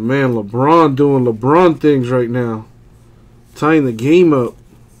 Oh man, LeBron doing LeBron things right now. Tying the game up.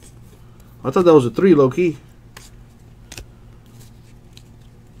 I thought that was a 3 low key.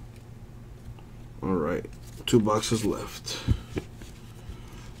 Alright. 2 boxes left.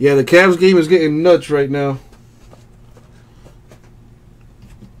 Yeah, the Cavs game is getting nuts right now.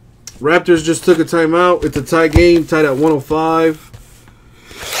 Raptors just took a timeout. It's a tie game, tied at 105.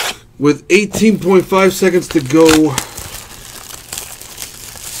 With 18.5 seconds to go.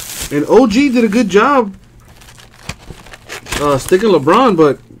 And OG did a good job sticking LeBron,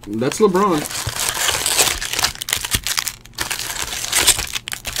 but that's LeBron.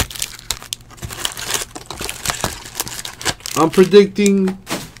 I'm predicting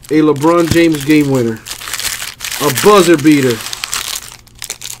a LeBron James game winner. A buzzer beater.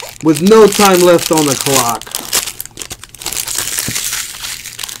 With no time left on the clock.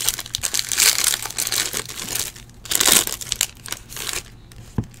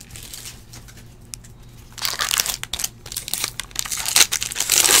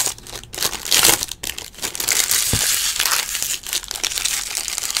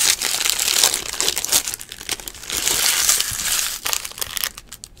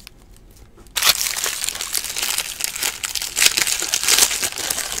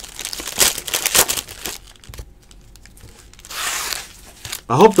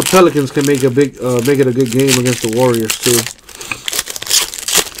 I hope the Pelicans can make it a good game against the Warriors too.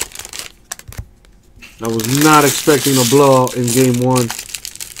 I was not expecting a blowout in game 1.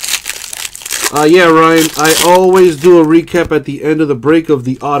 Yeah, Ryan, I always do a recap at the end of the break of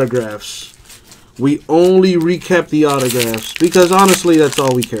the autographs. We only recap the autographs because honestly, that's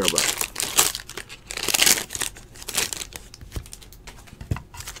all we care about.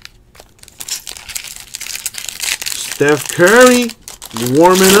 Steph Curry.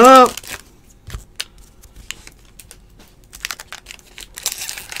 Warming up.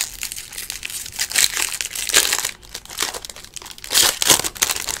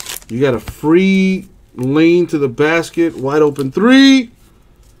 You got a free lane to the basket. Wide open 3.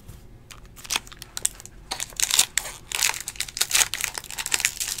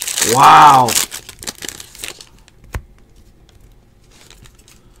 Wow.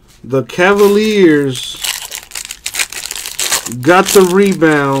 The Cavaliers got the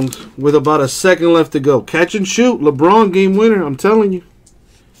rebound with about a second left to go. Catch and shoot. LeBron game winner. I'm telling you.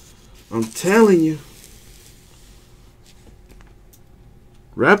 I'm telling you.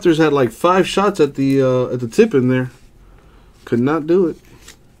 Raptors had like 5 shots at the tip in there. Could not do it.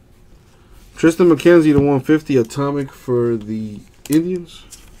 Tristan McKenzie to 150 atomic for the Indians.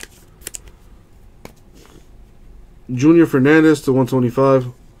 Junior Fernandez to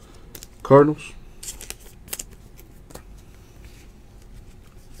 125 Cardinals.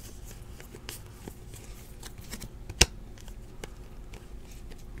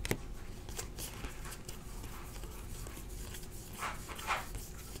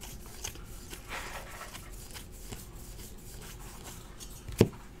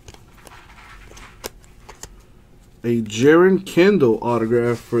 A Jaren Kendall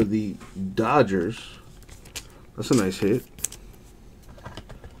autograph for the Dodgers. That's a nice hit.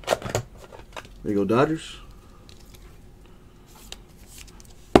 There you go, Dodgers.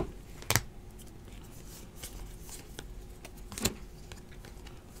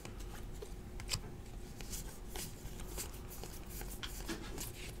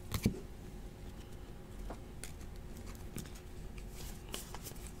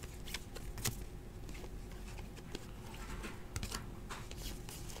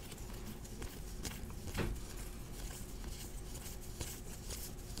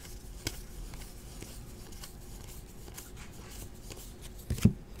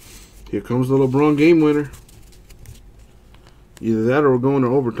 Here comes the LeBron game winner. Either that or we're going to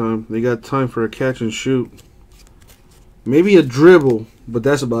overtime. They got time for a catch and shoot. Maybe a dribble, but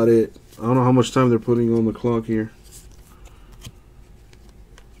that's about it. I don't know how much time they're putting on the clock here.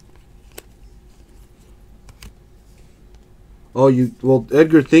 Oh, well,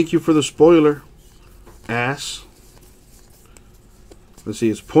 Edgar, thank you for the spoiler. Ass. Let's see,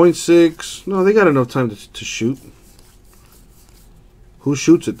 it's 0.6. No, they got enough time to shoot. Who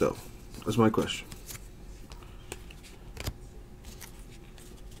shoots it, though? That's my question.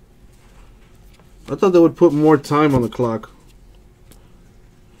 I thought they would put more time on the clock.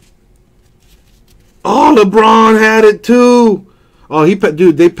 Oh, LeBron had it, too. Oh,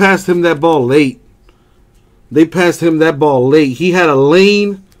 dude, they passed him that ball late. They passed him that ball late. He had a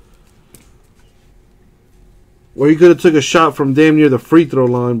lane Where he could have took a shot from damn near the free throw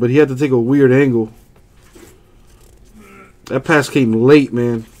line, but he had to take a weird angle. That pass came late,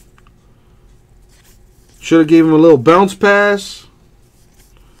 man. Should have gave him a little bounce pass.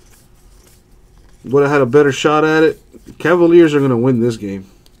 Would have had a better shot at it. Cavaliers are going to win this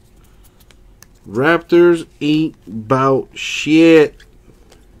game. Raptors ain't about shit.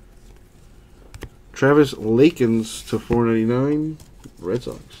 Travis Lakins to 499. Red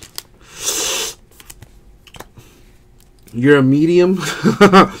Sox. You're a medium?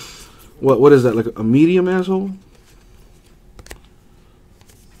 What is that? Like a medium, asshole?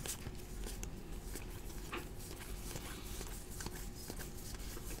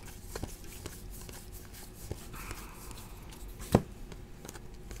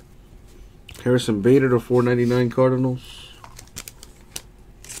 Harrison Bader to 499 Cardinals.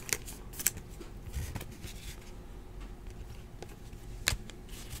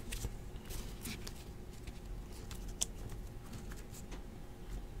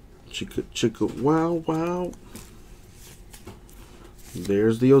 Chicka, wow, wow.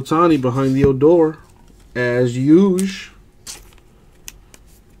 There's the OHTANI behind the Odor, as usual.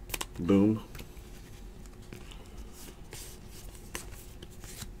 Boom.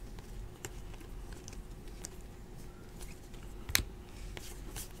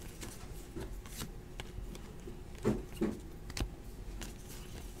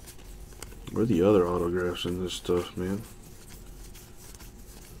 Where are the other autographs in this stuff, man?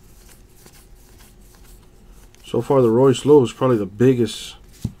 So far, the Royce Lowe is probably the biggest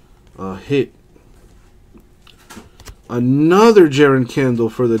hit. Another Jaren Kendall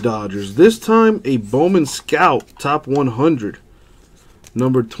for the Dodgers. This time, a Bowman Scout, top 100.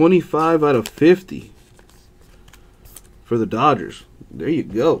 Number 25 out of 50 for the Dodgers. There you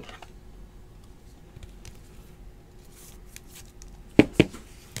go.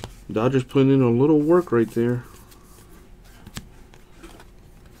 Dodgers putting in a little work right there.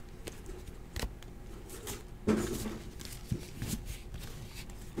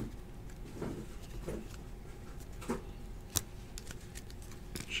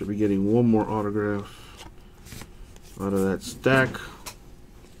 Should be getting one more autograph out of that stack.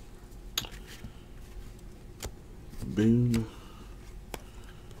 Boom.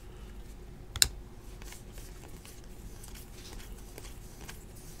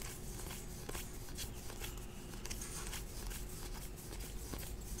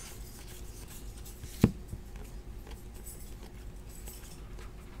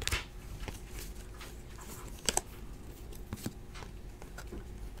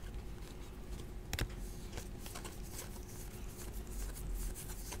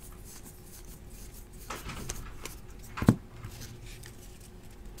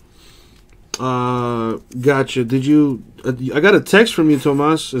 Gotcha. Did you... I got a text from you,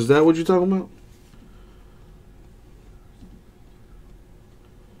 Tomas. Is that what you're talking about?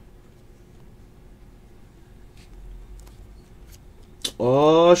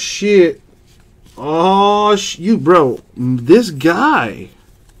 Oh, shit. Oh, you, bro. This guy.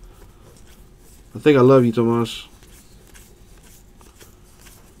 I think I love you, Tomas.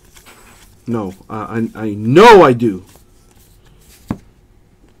 No. I know I do.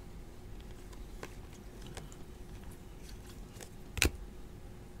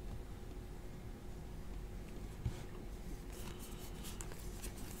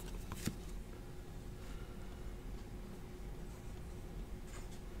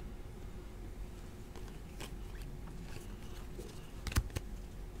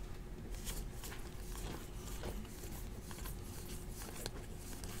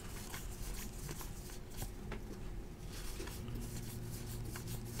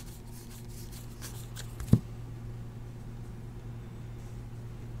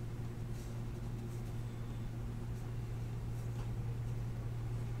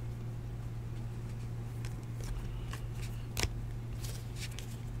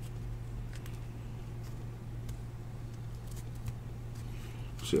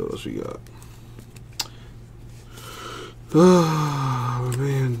 See what else we got. Oh,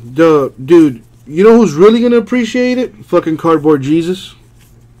 man. Dude, you know who's really going to appreciate it? Fucking Cardboard Jesus.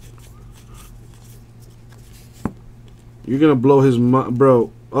 You're going to blow his mind.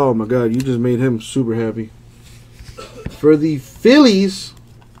 Bro, oh my God, you just made him super happy. For the Phillies,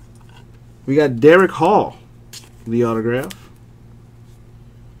 we got Derek Hall, the autograph.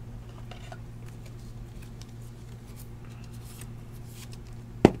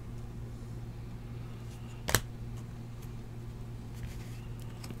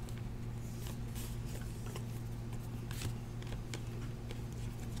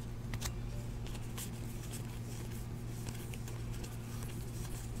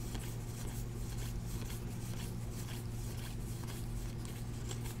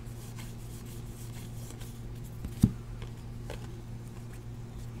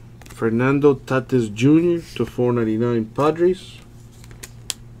 Fernando Tatis Jr. to 499 Padres.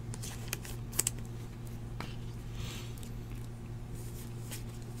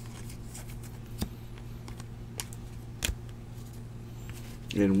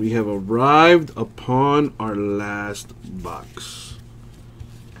 And we have arrived upon our last box.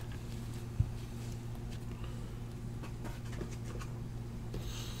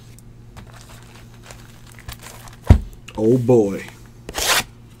 Oh boy.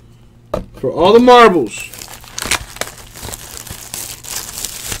 For all the marbles.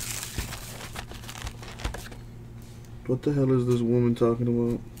 What the hell is this woman talking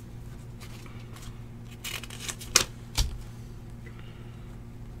about?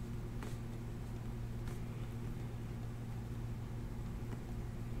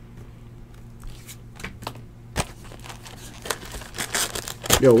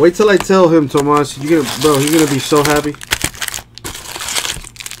 Yo, wait till I tell him, Tomas. You're gonna, bro, he's gonna be so happy.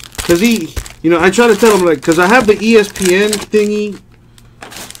 Cause he, you know, I try to tell him, like, cause I have the ESPN thingy,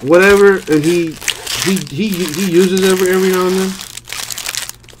 whatever, and he uses every now and then.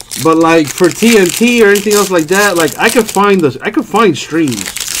 But like for TNT or anything else like that, like I can find streams.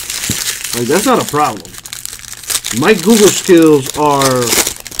 Like that's not a problem. My Google skills are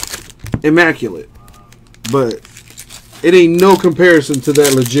immaculate, but it ain't no comparison to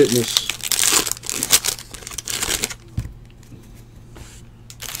that legitness.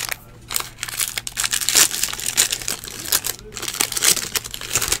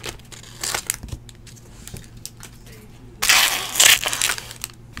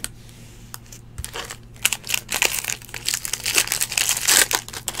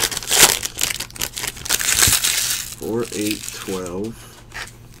 Four, 8, 12.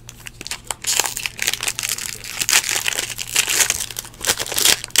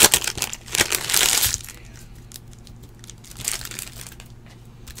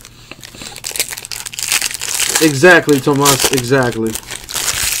 Exactly, Tomas. Exactly.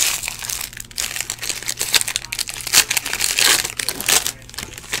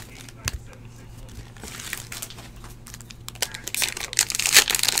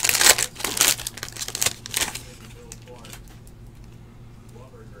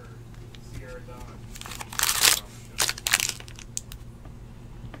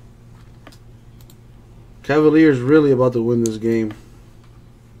 Cavaliers really about to win this game.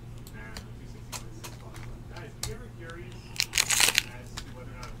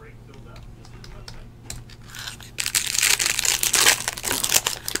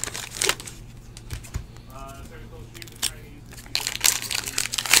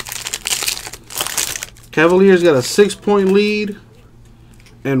 Cavaliers got a 6-point lead,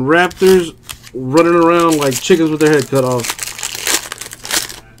 and Raptors running around like chickens with their head cut off.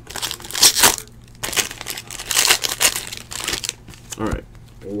 All right,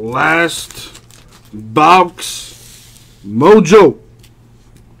 last box, Mojo.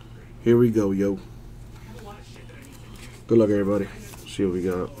 Here we go, yo. Good luck, everybody. See what we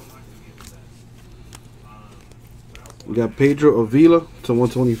got. We got Pedro Avila to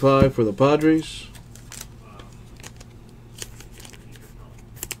 125 for the Padres.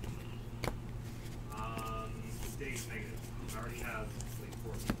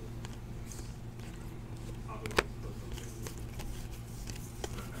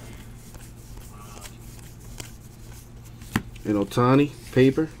 And OHTANI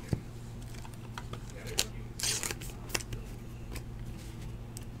paper.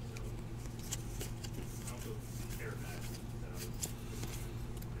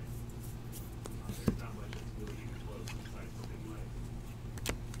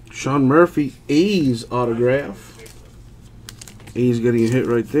 Sean Murphy, A's autograph. A's getting a hit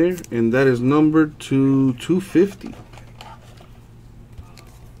right there. And that is numbered to 250.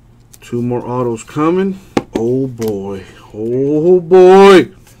 Two more autos coming. Oh boy. Oh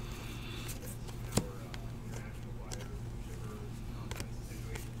boy.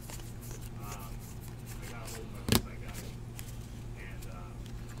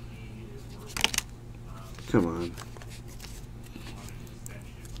 Come on.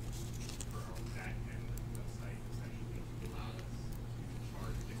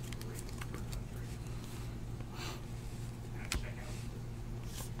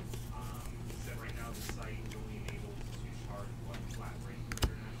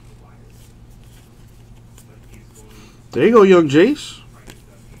 There you go, young Jace.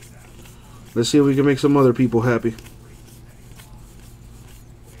 Let's see if we can make some other people happy.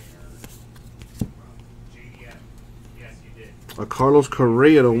 A Carlos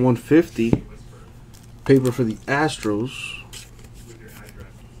Correa to 150. Paper for the Astros.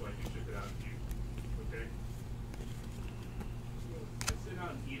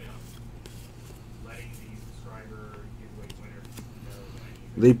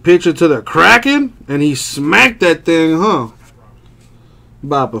 They pitch it to the Kraken, and he smacked that thing, huh?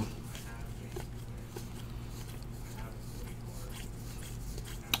 Boppa.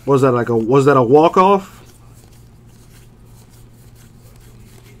 Was that a walk-off?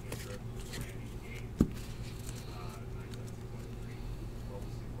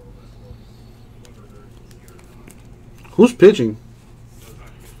 Who's pitching?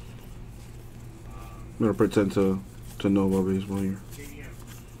 I'm gonna pretend to know about baseball here.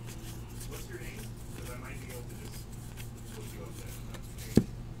 What's your name? Because I might be able to just look you up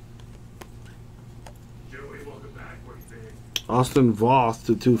there. Joey, welcome back. What do you think? Austin Voth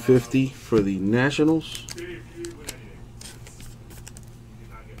to 250 for the Nationals. If you win anything, you did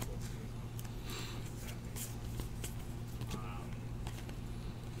not get full screen.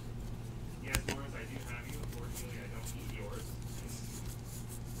 Yes, Lawrence, I do have you. Unfortunately, I don't need yours.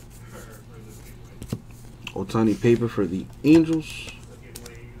 For this giveaway. Otani paper for the Angels. The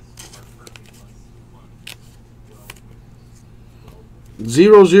giveaways are perfect months.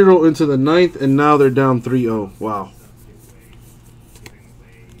 0-0 into the ninth, and now they're down 3-0. Wow.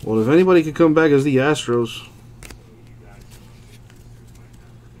 Well, if anybody could come back as the Astros.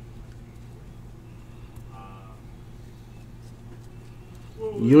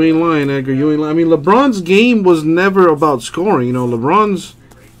 You ain't lying, Edgar. You ain't lying. I mean, LeBron's game was never about scoring. You know, LeBron's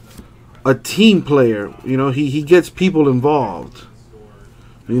a team player. You know, he gets people involved.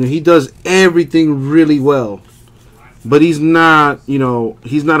 You know, he does everything really well. But he's not, you know,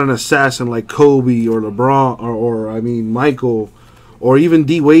 he's not an assassin like Kobe or LeBron or I mean, Michael or even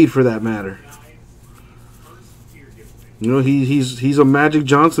D. Wade for that matter. You know, he's a Magic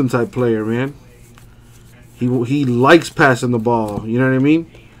Johnson type player, man. He likes passing the ball. You know what I mean?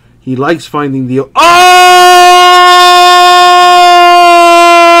 He likes finding the OHTANI!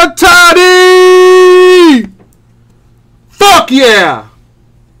 Fuck yeah!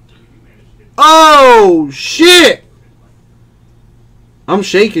 Oh shit! I'm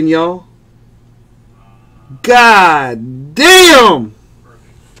shaking, y'all. God damn!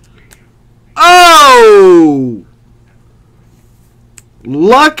 Oh!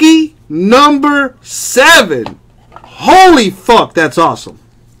 Lucky number 7. Holy fuck, that's awesome.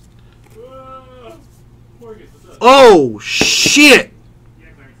 Oh shit.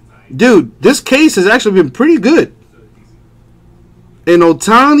 Dude, this case has actually been pretty good. And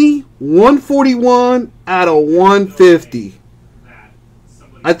Otani, 141 out of 150.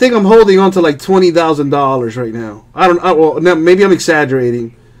 I think I'm holding on to like $20,000 right now. Well, maybe I'm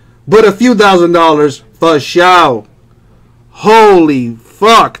exaggerating, but a few $1,000s for sure. Holy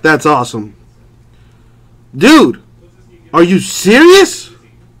fuck, that's awesome. Dude, are you serious?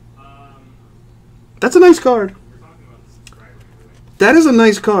 That's a nice card. That is a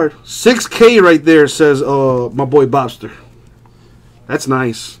nice card. 6K right there, says my boy Bobster. That's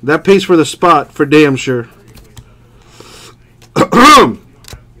nice. That pays for the spot for damn sure.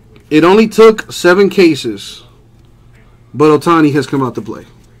 It only took 7 cases, but Otani has come out to play.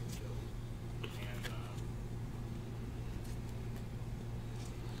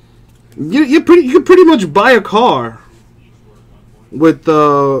 You could pretty much buy a car with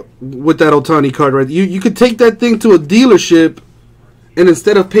that Otani card, right? You could take that thing to a dealership, and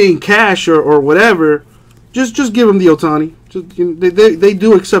instead of paying cash or whatever, just give them the Otani. Just, you know, they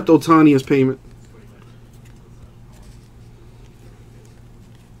do accept Otani as payment.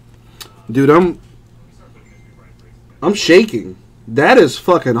 Dude, I'm shaking. That is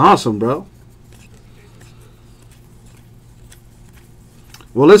fucking awesome, bro.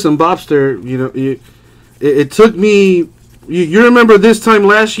 Well, listen, Bobster, you know, it took me... You remember this time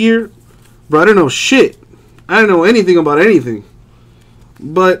last year? Bro, I didn't know shit. I didn't know anything about anything.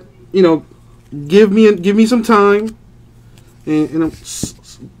 But, you know, give me some time, and I'm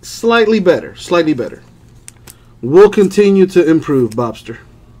slightly better. Slightly better. We'll continue to improve, Bobster.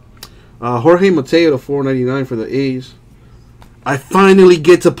 Jorge Mateo to $4.99 for the A's. I finally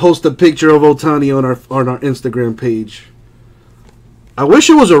get to post a picture of Otani on our Instagram page. I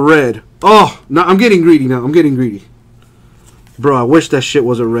wish it was a red. Oh, no, I'm getting greedy now. I'm getting greedy. Bro, I wish that shit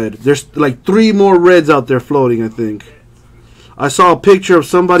was a red. There's like 3 more reds out there floating, I think. I saw a picture of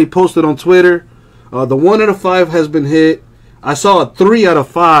somebody posted on Twitter. The 1 out of 5 has been hit. I saw a 3 out of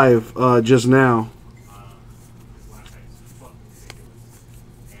 5 just now.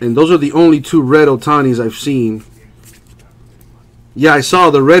 And those are the only 2 red Otanis I've seen. Yeah, I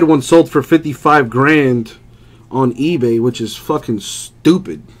saw the red one sold for 55 grand on eBay, which is fucking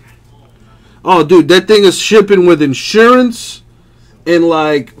stupid. Oh, dude, that thing is shipping with insurance and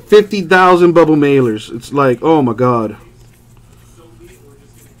like 50,000 bubble mailers. It's like, oh my god.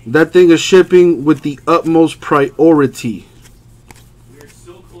 That thing is shipping with the utmost priority.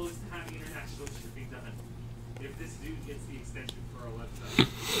 close to having international shipping done. If this dude gets the extension for our website,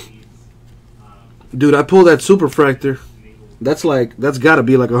 please, Dude, I pulled that Superfractor. That's got to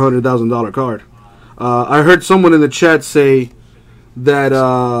be like $100,000 card. I heard someone in the chat say that,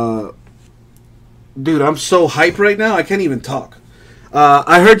 dude, I'm so hyped right now, I can't even talk.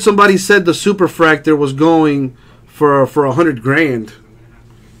 I heard somebody said the Superfractor was going for 100 grand,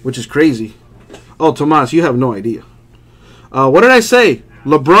 which is crazy. Oh, Tomas, you have no idea. What did I say?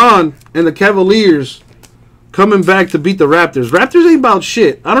 LeBron and the Cavaliers coming back to beat the Raptors. Raptors ain't about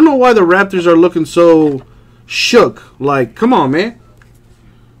shit. I don't know why the Raptors are looking so shook. Like, come on, man.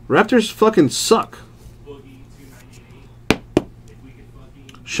 Raptors fucking suck.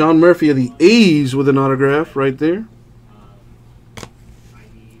 Sean Murphy of the A's with an autograph right there.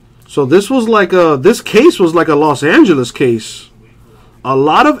 So this was like this case was like a Los Angeles case. A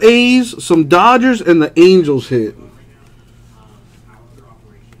lot of A's, some Dodgers, and the Angels hit.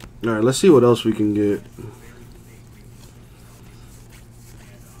 All right, let's see what else we can get.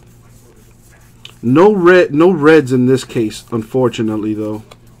 No reds in this case, unfortunately, though.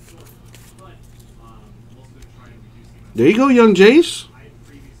 There you go, young Jace.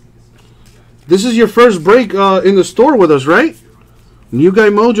 This is your first break in the store with us, right? New Guy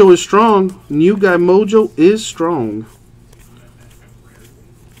Mojo is strong. New Guy Mojo is strong.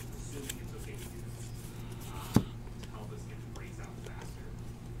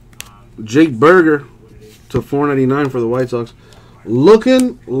 Jake Berger to $4.99 for the White Sox.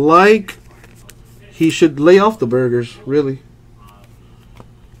 Looking like he should lay off the burgers, really.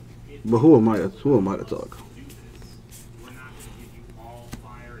 But who am I to talk?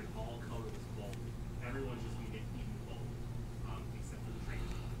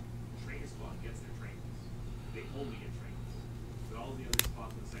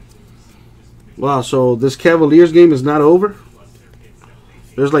 Wow, so this Cavaliers game is not over?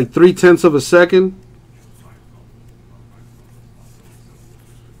 There's like 0.3 of a second.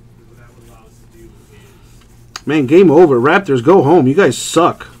 Man, game over. Raptors, go home. You guys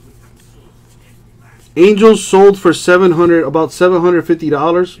suck. Angels sold for about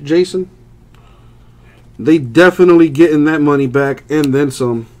 $750, Jason. They definitely getting that money back and then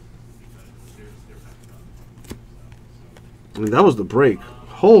some. I mean, that was the break.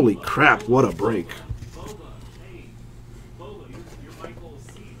 Holy crap, what a break.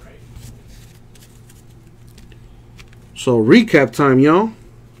 So, recap time, y'all.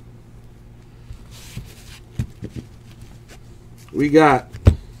 We got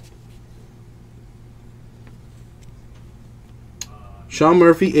Sean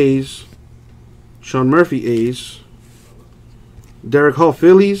Murphy A's, Derek Hall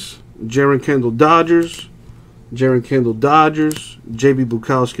Phillies, Jaron Kendall Dodgers, JB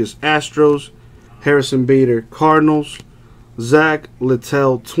Bukowskis Astros, Harrison Bader Cardinals, Zach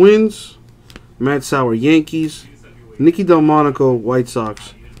Littell Twins, Matt Sauer Yankees, Nicky Delmonico White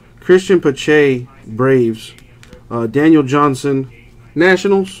Sox, Christian Pache Braves, Daniel Johnson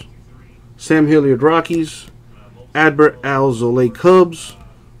Nationals, Sam Hilliard Rockies, Adbert Alzolay Cubs,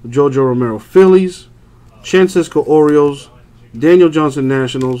 Jojo Romero Phillies, Francisco Orioles, Daniel Johnson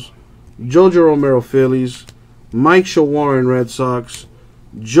Nationals, Jojo Romero Phillies, Mike Shawarren Red Sox,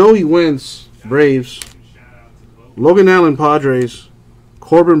 Joey Wentz Braves, Logan Allen Padres,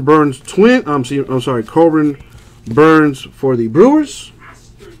 Corbin Burns Corbin Burns for the Brewers,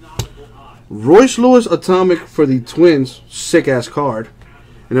 Royce Lewis Atomic for the Twins, sick ass card,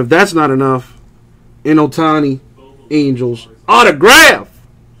 and if that's not enough, in OHTANI Angels autograph.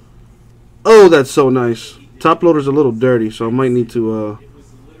 Oh, that's so nice. Top loader's a little dirty, so I might need to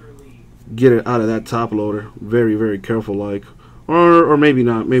get it out of that top loader. Very, very careful, like, or maybe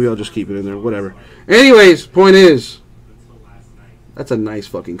not. Maybe I'll just keep it in there. Whatever. Anyways, point is, that's a nice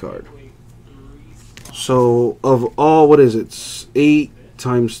fucking card. So of all, what is it? 8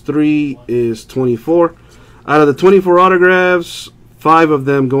 times 3 is 24. Out of the 24 autographs, 5 of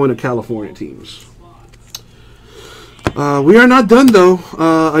them going to California teams. We are not done though.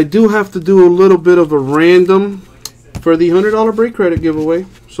 I do have to do a little bit of a random for the $100 break credit giveaway.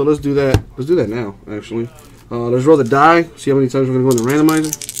 So let's do that. Let's do that now, actually. Let's roll the die. See how many times we're going to go in the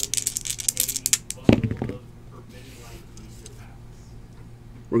randomizer.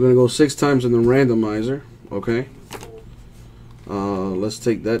 We're going to go 6 times in the randomizer. Okay. Let's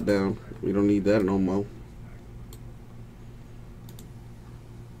take that down. We don't need that no more.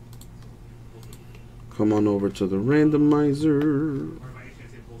 Come on over to the randomizer.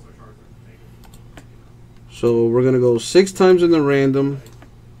 So we're going to go 6 times in the random.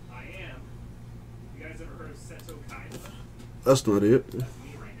 That's not it.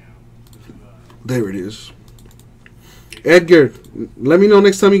 There it is. Edgar, let me know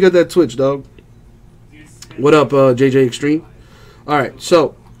next time you got that Twitch, dog. What up, JJ Extreme? All right,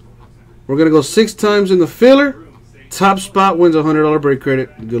 so we're gonna go 6 times in the filler. Top spot wins $100 break credit.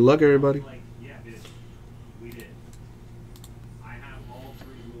 Good luck, everybody. We did. I have all 3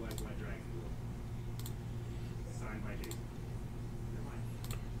 Blue Eyes White Dragon signed by Jason.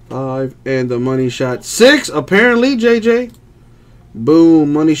 5 and the money shot 6. Apparently, JJ.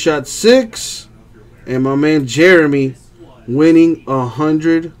 Boom, money shot 6, and my man Jeremy winning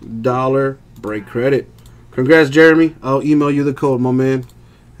 $100 break credit. Congrats, Jeremy. I'll email you the code, my man.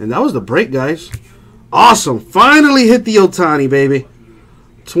 And that was the break, guys. Awesome. Finally hit the OHTANI, baby.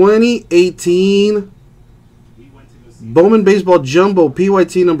 2018 Bowman Baseball Jumbo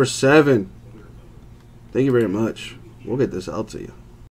PYT number 7. Thank you very much. We'll get this out to you.